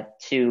probably have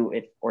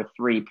 2 or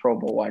 3 Pro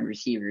Bowl wide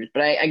receivers.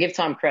 But I give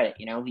Tom credit.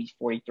 You know, he's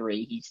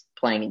 43.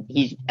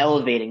 He's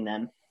elevating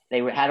them. They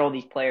had all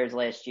these players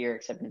last year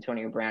except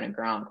Antonio Brown and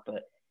Gronk,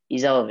 but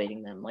he's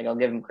elevating them. Like, I'll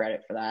give him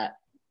credit for that.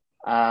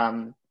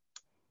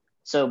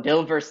 So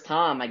Bill versus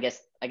Tom, I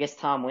guess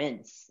Tom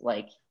wins.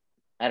 Like,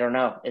 I don't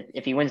know.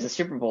 If he wins the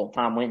Super Bowl,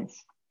 Tom wins.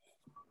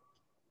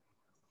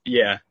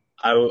 Yeah,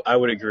 I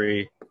would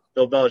agree.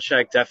 Bill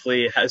Belichick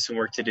definitely has some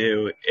work to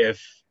do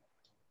if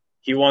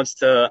he wants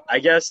to, I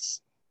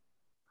guess.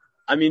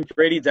 I mean,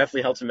 Brady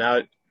definitely helped him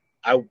out.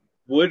 I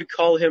would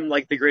call him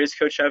like the greatest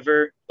coach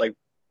ever. Like,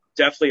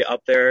 definitely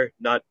up there.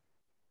 Not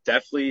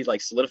definitely like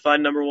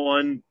solidified number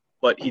one,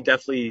 but he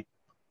definitely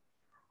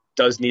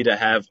does need to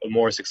have a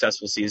more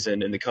successful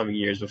season in the coming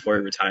years before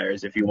he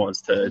retires if he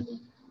wants to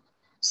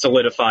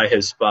solidify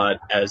his spot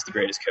as the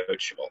greatest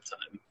coach of all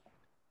time.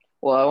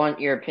 Well, I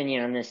want your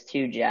opinion on this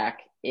too,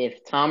 Jack.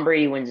 If Tom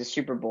Brady wins a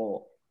Super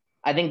Bowl,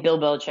 I think Bill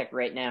Belichick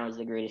right now is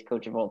the greatest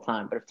coach of all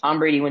time. But if Tom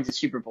Brady wins a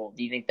Super Bowl,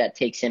 do you think that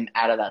takes him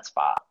out of that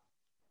spot?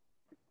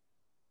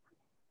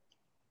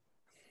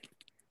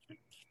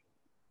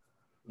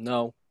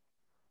 No.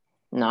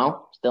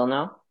 No? Still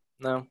no?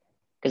 No.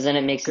 Because then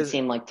it makes it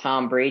seem like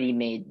Tom Brady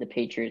made the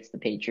Patriots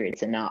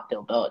and not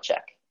Bill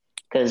Belichick.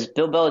 Because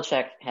Bill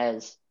Belichick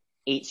has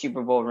 8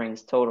 Super Bowl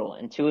rings total,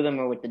 and 2 of them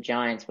were with the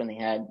Giants when they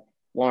had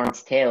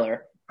Lawrence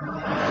Taylor,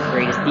 the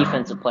greatest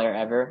defensive player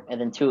ever, and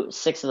then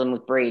 6 of them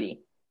with Brady.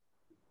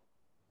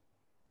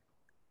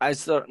 I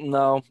still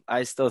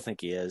think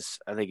he is.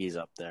 I think he's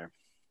up there.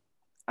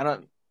 I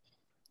think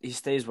he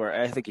stays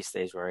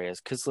where he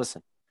is. Because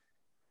listen,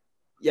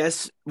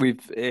 yes,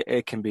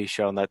 it can be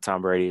shown that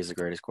Tom Brady is the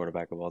greatest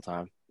quarterback of all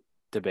time,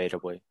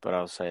 debatably, but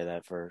I'll say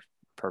that for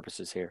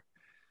purposes here.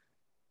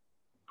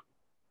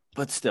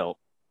 But still,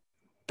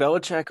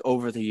 Belichick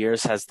over the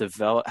years has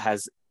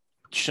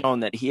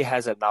shown that he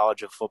has a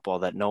knowledge of football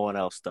that no one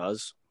else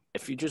does.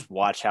 If you just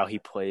watch how he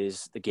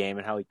plays the game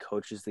and how he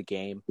coaches the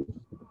game,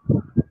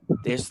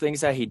 there's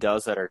things that he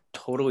does that are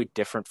totally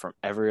different from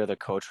every other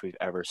coach we've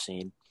ever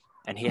seen.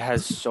 And he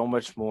has so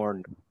much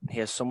more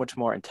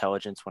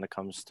intelligence when it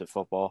comes to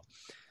football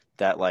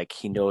that like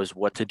he knows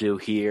what to do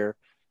here.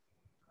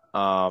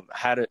 How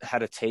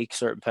to take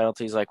certain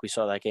penalties, like we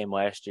saw that game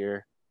last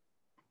year.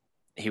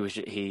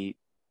 He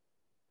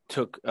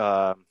took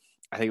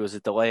I think it was a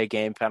delay of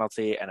game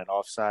penalty and an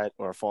offside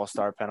or a false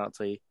start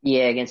penalty.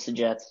 Yeah, against the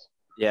Jets.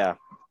 Yeah,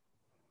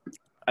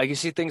 I can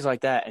see things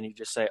like that, and you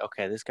just say,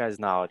 okay, this guy's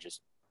knowledge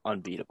is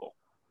unbeatable,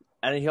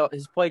 and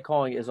his play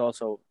calling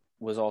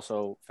was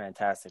also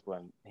fantastic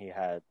when he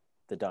had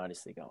the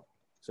dynasty going.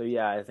 So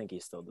yeah, I think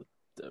he's still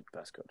the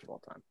best coach of all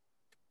time.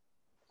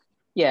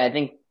 Yeah, I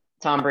think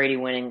Tom Brady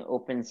winning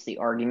opens the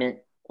argument,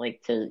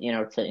 like to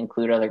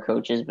include other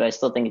coaches, but I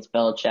still think it's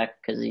Belichick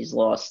because he's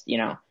lost,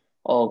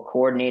 all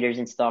coordinators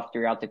and stuff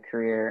throughout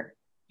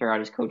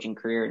his coaching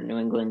career in New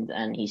England,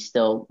 and he's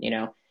still,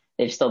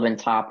 they've still been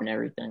top and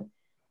everything.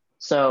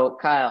 So,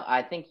 Kyle,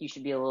 I think you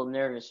should be a little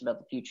nervous about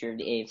the future of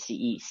the AFC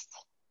East.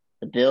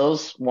 The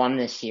Bills won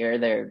this year.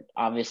 They're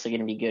obviously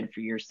going to be good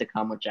for years to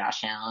come with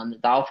Josh Allen. The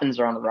Dolphins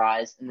are on the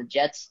rise, and the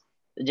Jets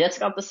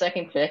got the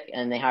second pick,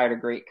 and they hired a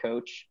great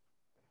coach.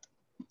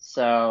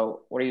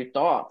 So, what are your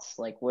thoughts?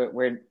 Like, what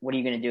are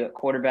you going to do at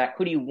quarterback?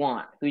 Who do you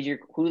want? Who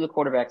are the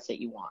quarterbacks that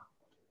you want?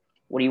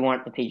 What do you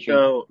want the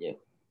Patriots to do?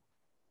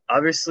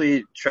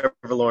 Obviously, Trevor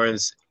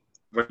Lawrence,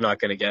 we're not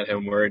going to get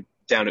him. We're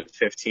down at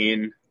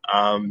 15.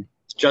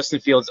 Justin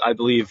Fields, I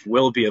believe,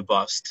 will be a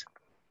bust.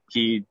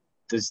 I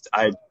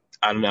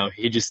don't know.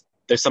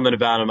 There's something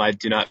about him. I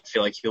do not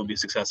feel like he'll be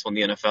successful in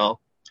the NFL.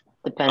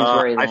 Depends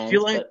where he lands. I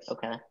feel like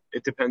okay.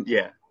 It depends.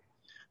 Yeah,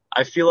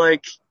 I feel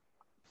like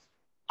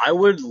I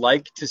would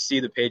like to see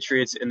the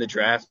Patriots in the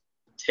draft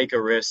take a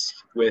risk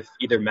with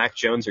either Mac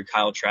Jones or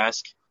Kyle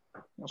Trask,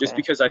 just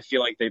because I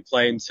feel like they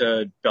play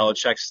into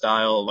Belichick's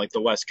style, like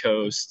the West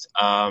Coast,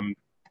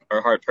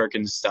 or Hart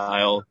Perkins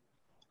style,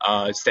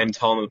 standing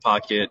tall in the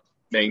pocket,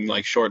 making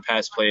like short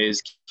pass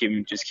plays,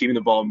 keeping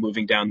the ball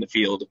moving down the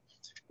field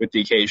with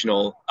the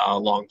occasional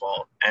long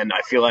ball. And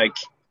I feel like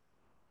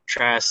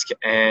Trask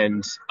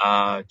and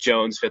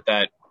Jones fit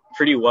that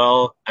pretty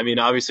well. I mean,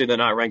 obviously they're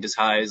not ranked as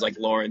high as like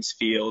Lawrence,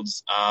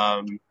 Fields,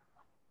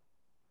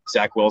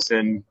 Zach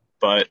Wilson,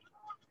 but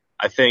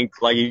I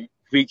think like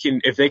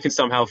if they can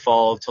somehow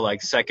fall to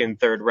like second,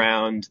 third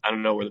round, I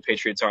don't know where the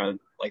Patriots are in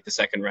like the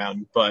second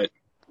round, but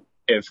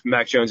if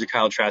Mac Jones or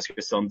Kyle Trask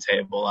are still on the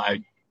table,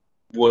 I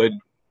would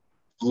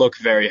look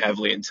very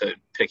heavily into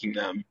picking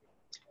them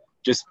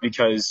just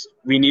because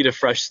we need a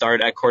fresh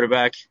start at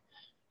quarterback.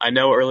 I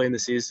know early in the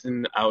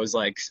season I was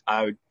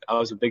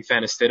a big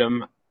fan of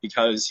Stidham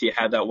because he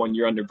had that 1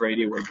 year under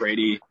Brady where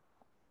Brady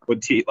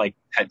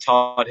had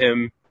taught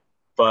him,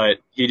 but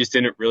he just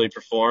didn't really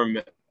perform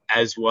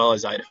as well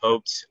as I'd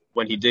hoped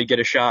when he did get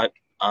a shot.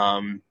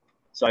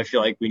 So I feel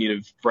like we need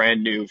a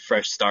brand new,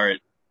 fresh start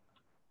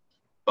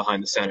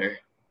behind the center.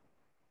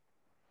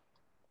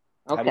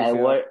 Okay,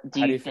 what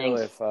do you think?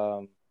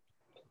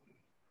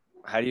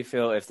 How do you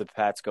feel if the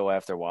Pats go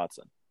after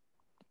Watson?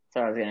 That's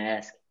what I was going to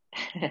ask.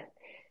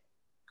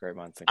 Great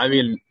mind thinking. I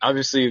mean,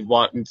 obviously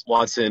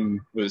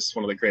Watson was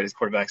one of the greatest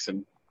quarterbacks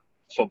in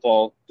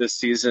football this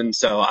season,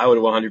 so I would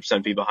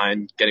 100% be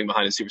getting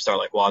behind a superstar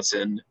like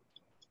Watson.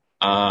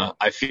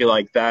 I feel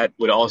like that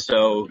would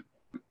also,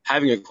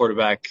 having a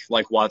quarterback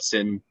like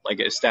Watson, like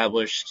an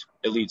established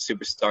elite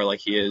superstar like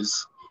he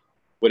is,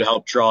 would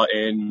help draw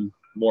in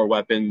more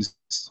weapons,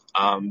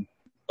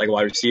 like a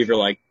wide receiver,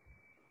 like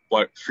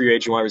what free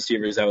agent wide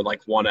receivers that would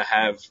like want to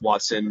have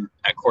Watson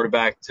at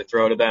quarterback to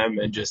throw to them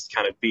and just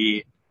kind of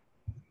be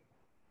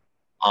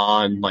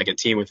on like a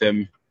team with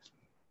him.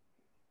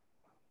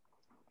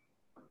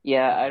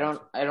 Yeah,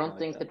 I don't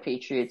think the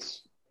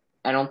Patriots,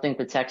 I don't think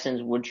the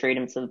Texans would trade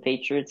him to the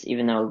Patriots,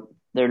 even though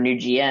their new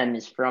GM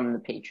is from the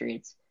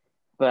Patriots.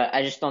 But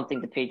I just don't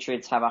think the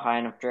Patriots have a high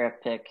enough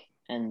draft pick,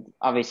 and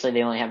obviously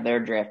they only have their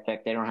draft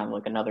pick. They don't have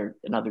like another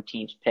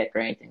team's pick or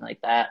anything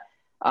like that.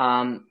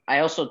 I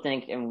also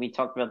think, and we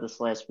talked about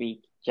this last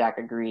week, Jack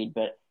agreed,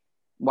 but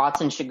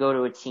Watson should go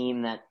to a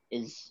team that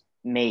is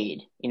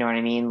made. You know what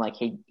I mean? Like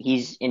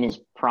he's in his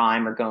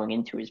prime or going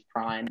into his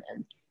prime,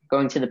 and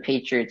going to the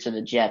Patriots or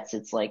the Jets,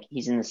 it's like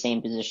he's in the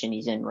same position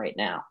he's in right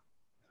now.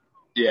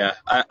 Yeah,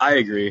 I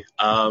agree.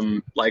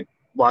 Like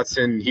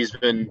Watson, he's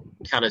been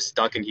kind of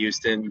stuck in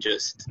Houston,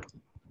 just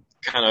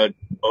kind of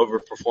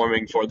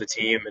overperforming for the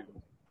team, and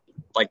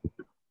like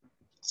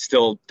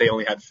still they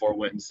only had 4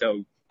 wins.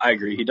 So I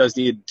agree. He does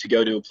need to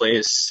go to a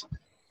place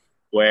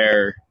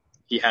where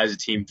he has a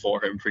team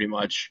for him pretty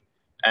much.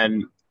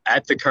 And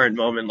at the current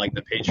moment, like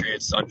the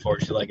Patriots,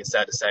 unfortunately, like it's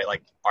sad to say,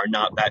 like are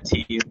not that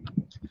team.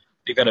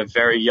 They've got a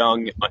very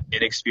young,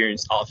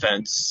 inexperienced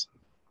offense,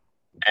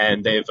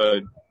 and they have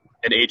an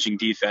aging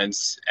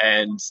defense,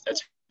 and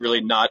that's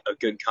really not a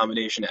good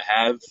combination to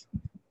have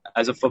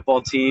as a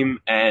football team,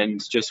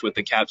 and just with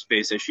the cap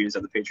space issues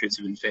that the Patriots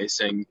have been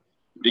facing,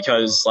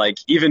 because like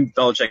even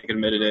Belichick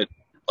admitted it,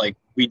 like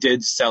we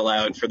did sell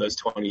out for those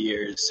 20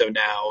 years, so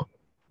now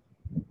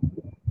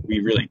we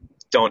really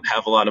don't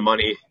have a lot of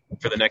money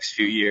for the next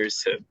few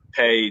years to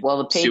pay. Well,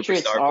 the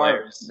Patriots superstar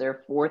players.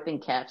 they're 4th in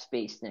cap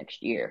space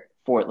next year.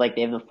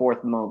 they have the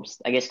fourth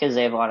most. I guess because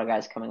they have a lot of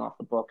guys coming off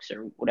the books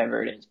or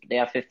whatever it is. But they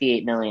have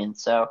 58 million.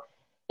 So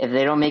if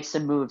they don't make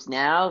some moves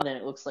now, then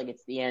it looks like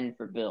it's the end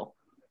for Bill.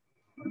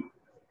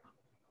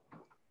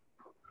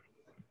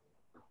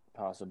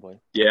 Possibly.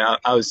 Yeah,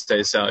 I would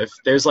say so. If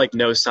there's like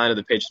no sign of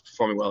the Patriots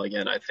performing well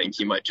again, I think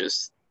he might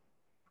just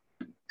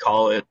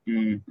call it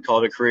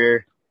a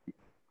career.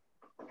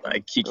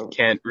 Like he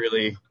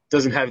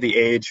doesn't have the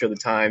age or the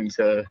time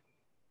to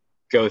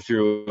go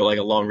through like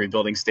a long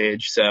rebuilding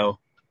stage. So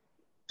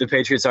the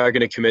Patriots are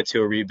going to commit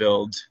to a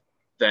rebuild,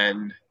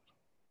 then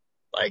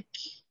like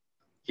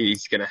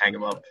he's going to hang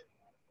him up.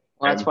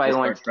 Well, that's why I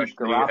wanted to keep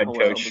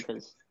Garoppolo,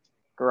 because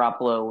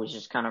Garoppolo was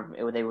just kind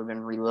of, they would have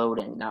been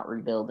reloading, not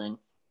rebuilding.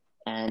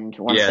 And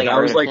once they got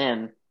rid of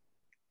him.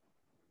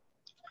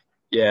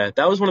 Yeah,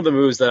 that was one of the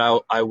moves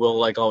that I will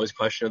like always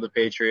question of the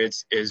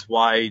Patriots, is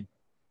why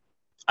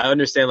I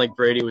understand like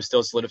Brady was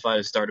still solidified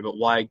as starter, but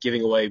why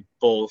giving away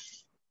both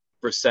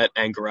Brissett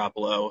and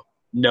Garoppolo,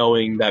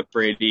 knowing that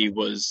Brady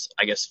was,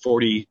 I guess,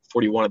 40,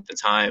 41 at the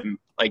time,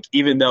 like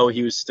even though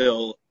he was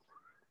still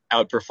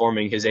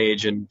outperforming his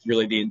age and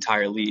really the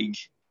entire league,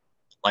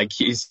 like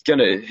his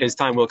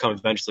time will come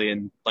eventually.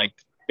 And like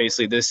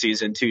basically this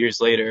season, 2 years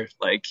later,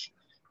 like it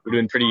would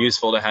have been pretty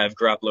useful to have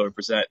Garoppolo or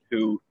Brissett,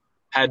 who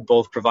had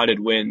both provided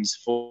wins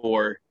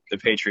for the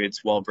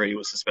Patriots while Brady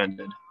was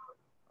suspended.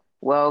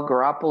 Well,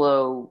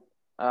 Garoppolo,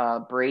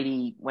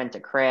 Brady went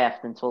to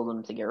Kraft and told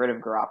him to get rid of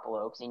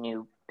Garoppolo because he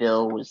knew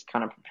Bill was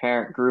kind of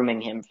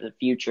grooming him for the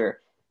future.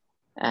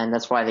 And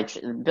that's why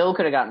Bill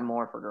could have gotten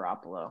more for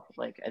Garoppolo.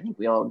 Like, I think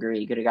we all agree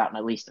he could have gotten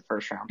at least a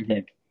first-round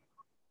pick.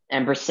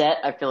 And Brissett,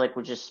 I feel like,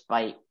 was just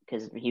spite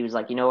because he was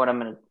like, you know what,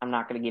 I'm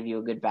not gonna give you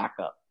a good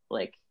backup.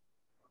 Like,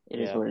 it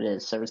is what it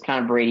is. So it was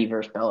kind of Brady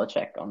versus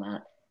Belichick on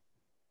that.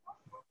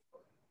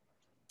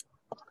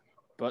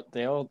 But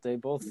they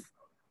both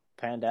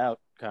panned out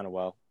kind of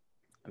well.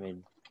 I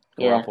mean,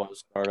 Garoppolo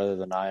started of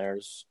the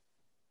Niners.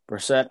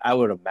 Brissett, I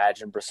would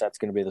imagine Brissett's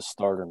going to be the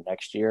starter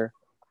next year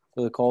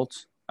for the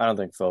Colts. I don't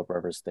think Philip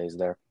Rivers stays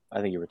there.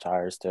 I think he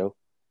retires too.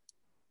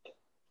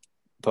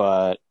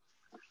 But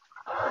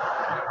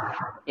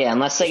yeah,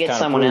 unless they get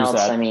someone else,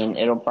 I mean,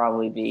 it'll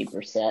probably be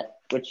Brissett.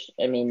 Which,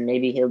 I mean,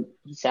 maybe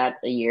he sat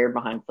a year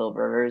behind Philip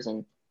Rivers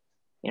and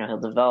he'll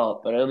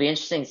develop. But it'll be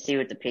interesting to see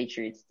what the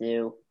Patriots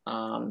do.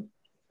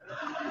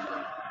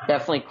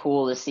 Definitely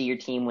cool to see your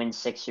team win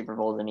 6 Super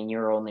Bowls. I mean, you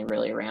were only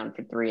really around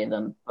for 3 of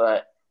them,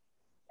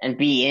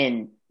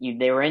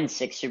 they were in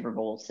 6 Super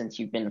Bowls since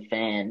you've been a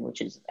fan,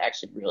 which is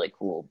actually really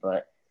cool.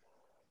 But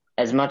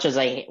as much as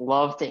I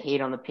love to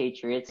hate on the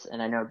Patriots, and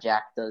I know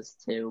Jack does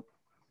too,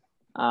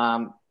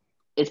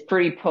 it's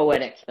pretty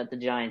poetic that the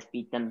Giants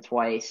beat them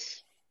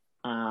twice.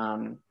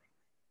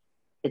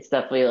 It's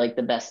definitely like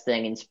the best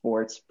thing in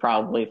sports,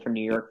 probably for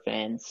New York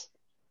fans.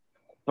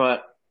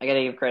 But I got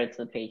to give credit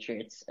to the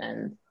Patriots,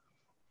 and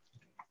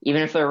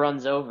even if their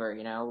run's over,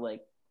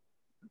 like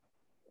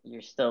you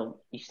still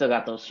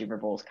got those Super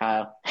Bowls,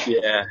 Kyle.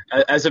 Yeah,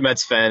 as a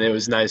Mets fan, it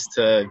was nice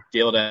to be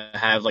able to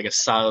have like a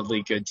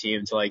solidly good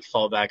team to like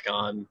fall back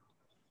on,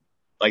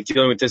 like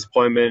dealing with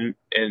disappointment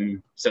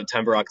in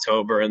September,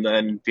 October, and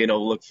then being able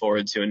to look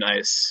forward to a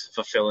nice,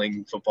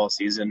 fulfilling football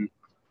season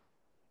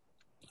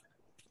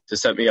to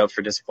set me up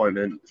for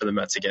disappointment for the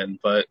Mets again.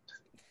 But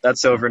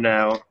that's over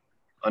now,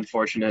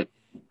 unfortunate.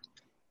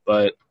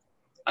 But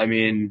I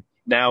mean,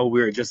 now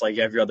we're just like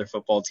every other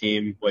football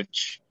team,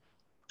 which,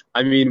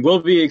 I mean, will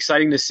be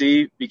exciting to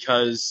see,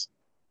 because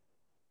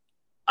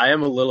I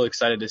am pretty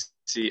excited to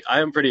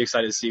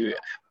see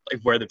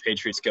like where the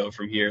Patriots go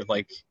from here.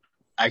 Like,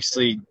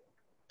 actually,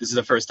 this is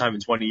the first time in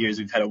 20 years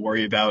we've had to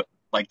worry about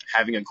like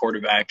having a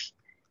quarterback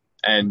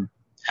and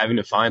having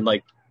to find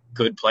like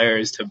good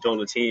players to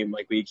build a team.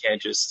 Like, we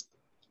can't just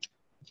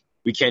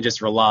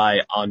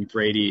rely on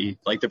Brady,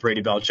 like the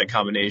Brady Belichick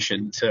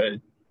combination,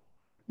 to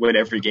win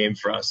every game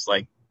for us.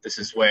 Like, this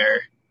is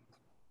where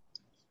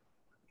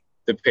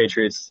the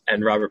Patriots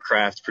and Robert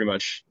Kraft pretty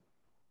much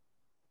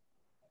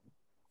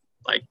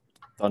like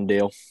done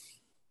deal.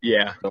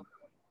 Yeah,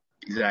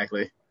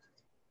 exactly.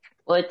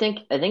 Well, I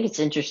think it's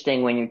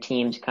interesting when your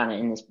team's kind of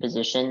in this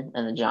position,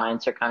 and the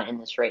Giants are kind of in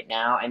this right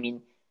now. I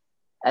mean,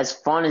 as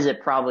fun as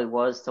it probably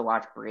was to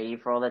watch Brady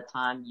for all that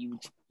time,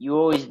 you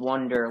always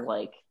wonder,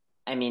 like,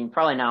 I mean,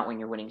 probably not when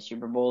you're winning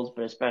Super Bowls,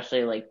 but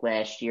especially like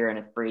last year, and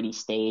if Brady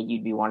stayed,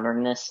 you'd be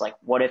wondering this, like,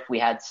 what if we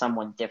had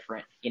someone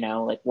different,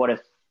 like what if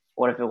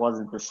it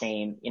wasn't the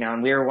same,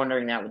 and we were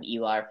wondering that with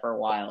Eli for a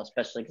while,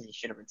 especially because he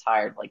should have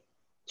retired like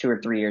 2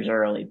 or 3 years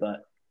early.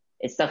 But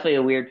it's definitely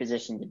a weird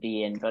position to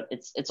be in, but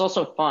it's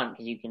also fun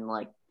because you can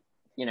like,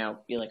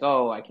 be like,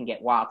 oh, I can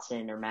get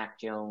Watson or Mac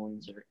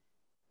Jones or.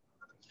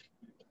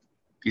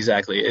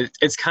 Exactly.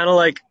 It's kind of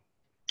like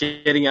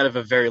getting out of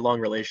a very long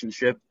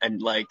relationship,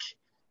 and like,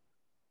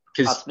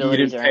 because you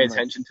didn't pay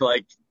attention to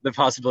like the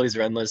possibilities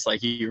are endless.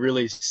 Like, you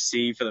really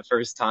see for the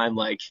first time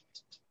like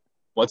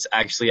what's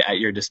actually at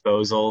your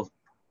disposal,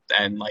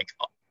 and like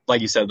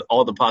you said,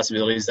 all the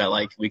possibilities that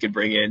like we could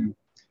bring in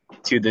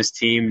to this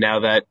team now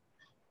that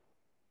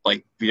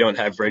like we don't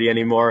have Brady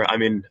anymore. I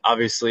mean,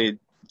 obviously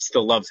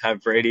still love to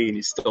have Brady, and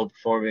he's still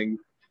performing,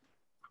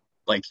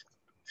 like,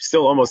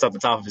 still almost at the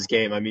top of his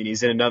game. I mean,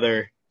 he's in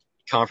another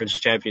conference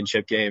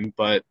championship game,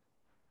 but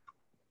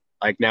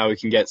like now we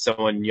can get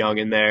someone young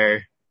in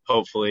there,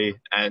 hopefully,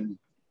 and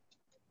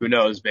who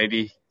knows,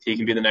 maybe he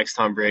can be the next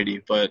Tom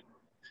Brady. But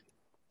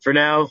for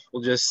now,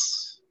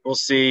 we'll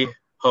see.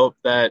 Hope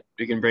that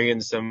we can bring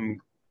in some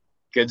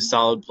good,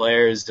 solid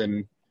players,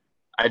 and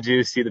I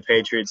do see the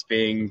Patriots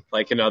being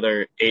like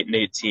another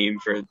 8-8 team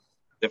for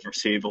the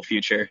foreseeable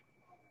future.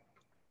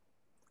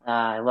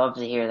 I love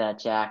to hear that,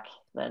 Jack.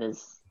 That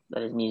is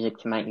music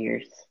to my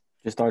ears.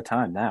 Just our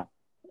time now.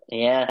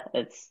 Yeah,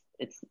 it's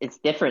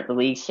different. The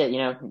league shit,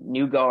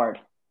 new guard.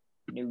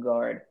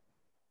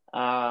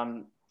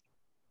 One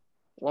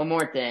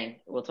more thing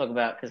we'll talk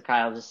about because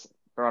Kyle just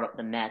brought up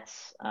the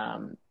Mets.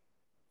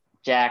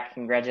 Jack,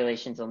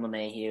 congratulations on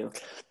LeMahieu.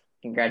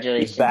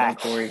 Congratulations on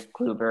Corey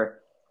Kluber.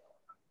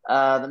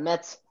 The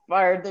Mets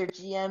fired their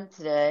GM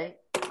today,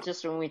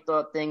 just when we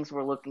thought things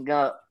were looking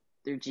up.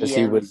 Their GM, because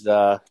he was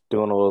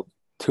doing a little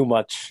too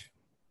much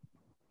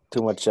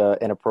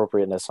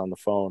inappropriateness on the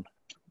phone.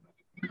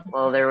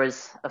 Well, there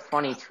was a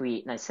funny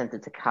tweet, and I sent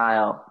it to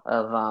Kyle,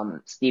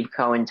 of Steve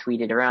Cohen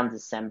tweeted around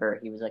December.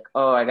 He was like,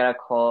 "Oh, I gotta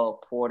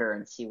call Porter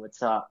and see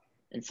what's up."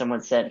 And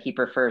someone said he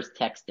prefers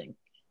texting.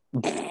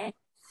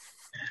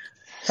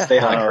 Stay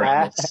hot,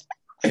 Chris.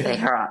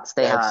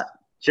 Stay hot.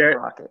 Jared,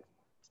 Rocket.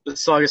 the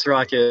Saugus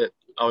Rocket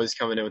always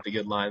coming in with a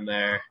good line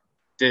there.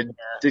 Did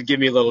give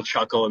me a little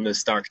chuckle in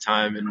this dark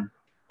time, and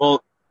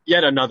well,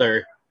 yet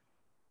another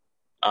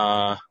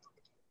dark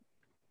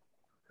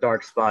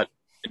spot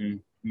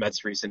in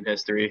Mets recent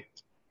history.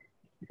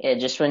 Yeah,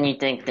 just when you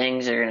think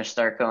things are gonna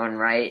start going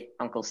right,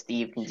 Uncle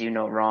Steve can do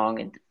no wrong,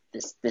 and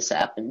this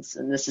happens,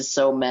 and this is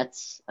so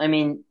Mets. I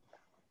mean,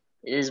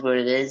 it is what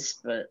it is,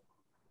 but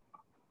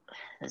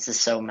this is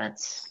so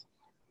Mets.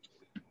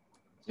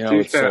 You know,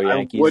 it's so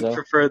Yankees. I would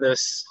prefer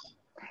this.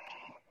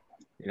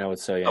 You know,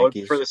 it's so Yankees. I would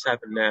prefer this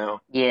happen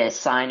now. Yeah,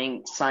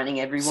 signing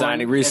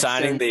everyone.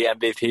 Re-signing the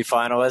MVP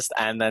finalist,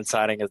 and then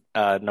signing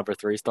a number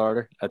 3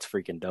 starter. That's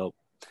freaking dope.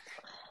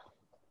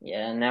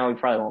 Yeah, and now we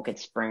probably won't get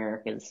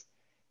Springer because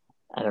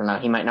I don't know.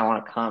 He might not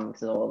want to come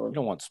because all the. You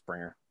don't want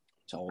Springer.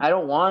 I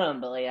don't want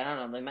him, but I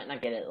don't know. They might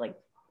not get it.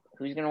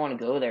 Who's gonna want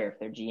to go there if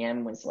their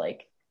GM was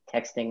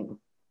texting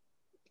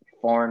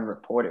foreign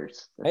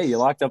reporters? Hey, you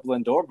locked up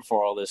Lindor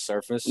before all this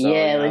surfaced. So,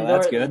 yeah, Lindor,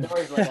 that's good.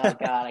 Lindor's like, oh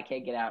god, I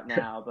can't get out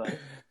now. But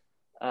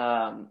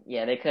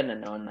yeah, they couldn't have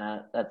known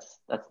that. That's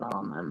not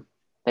on them.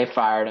 They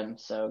fired him,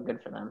 so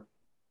good for them.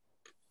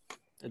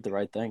 Did the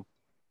right thing.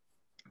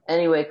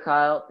 Anyway,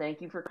 Kyle,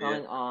 thank you for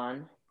coming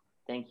on.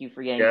 Thank you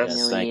for getting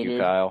humiliated. Thank you,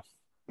 Kyle.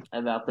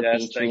 About the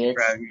Patriots. Thank you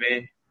for having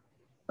me.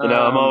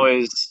 I'm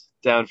always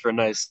down for a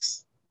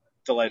nice,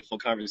 delightful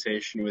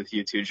conversation with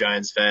you two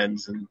Giants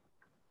fans. And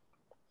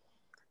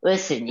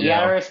listen, you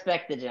gotta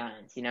respect the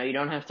Giants. You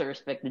don't have to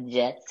respect the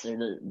Jets or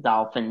the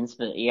Dolphins,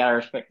 but you gotta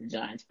respect the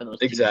Giants for those.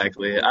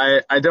 Exactly.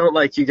 I don't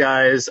like you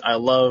guys. I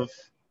love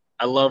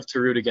to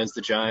root against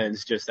the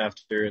Giants just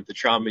after the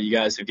trauma you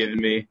guys have given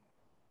me.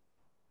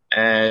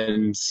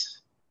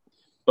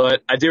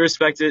 But I do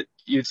respect it.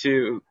 You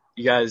two,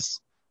 you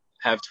guys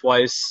have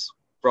twice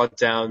brought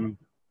down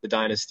the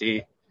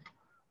dynasty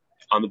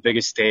on the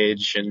biggest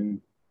stage, and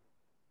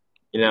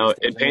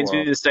it pains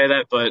me to say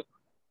that, but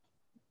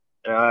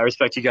I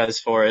respect you guys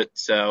for it.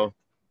 So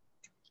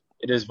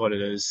it is what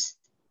it is.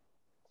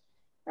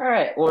 All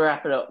right, we'll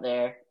wrap it up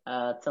there.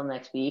 Till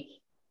next week.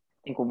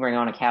 I think we'll bring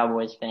on a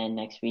Cowboys fan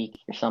next week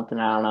or something.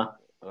 I don't know.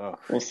 Oh.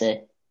 We'll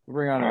see. We'll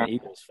bring on an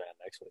Eagles fan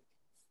next week.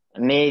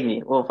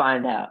 Maybe. We'll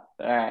find out.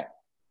 All right.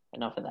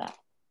 Enough of that.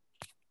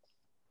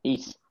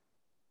 Peace.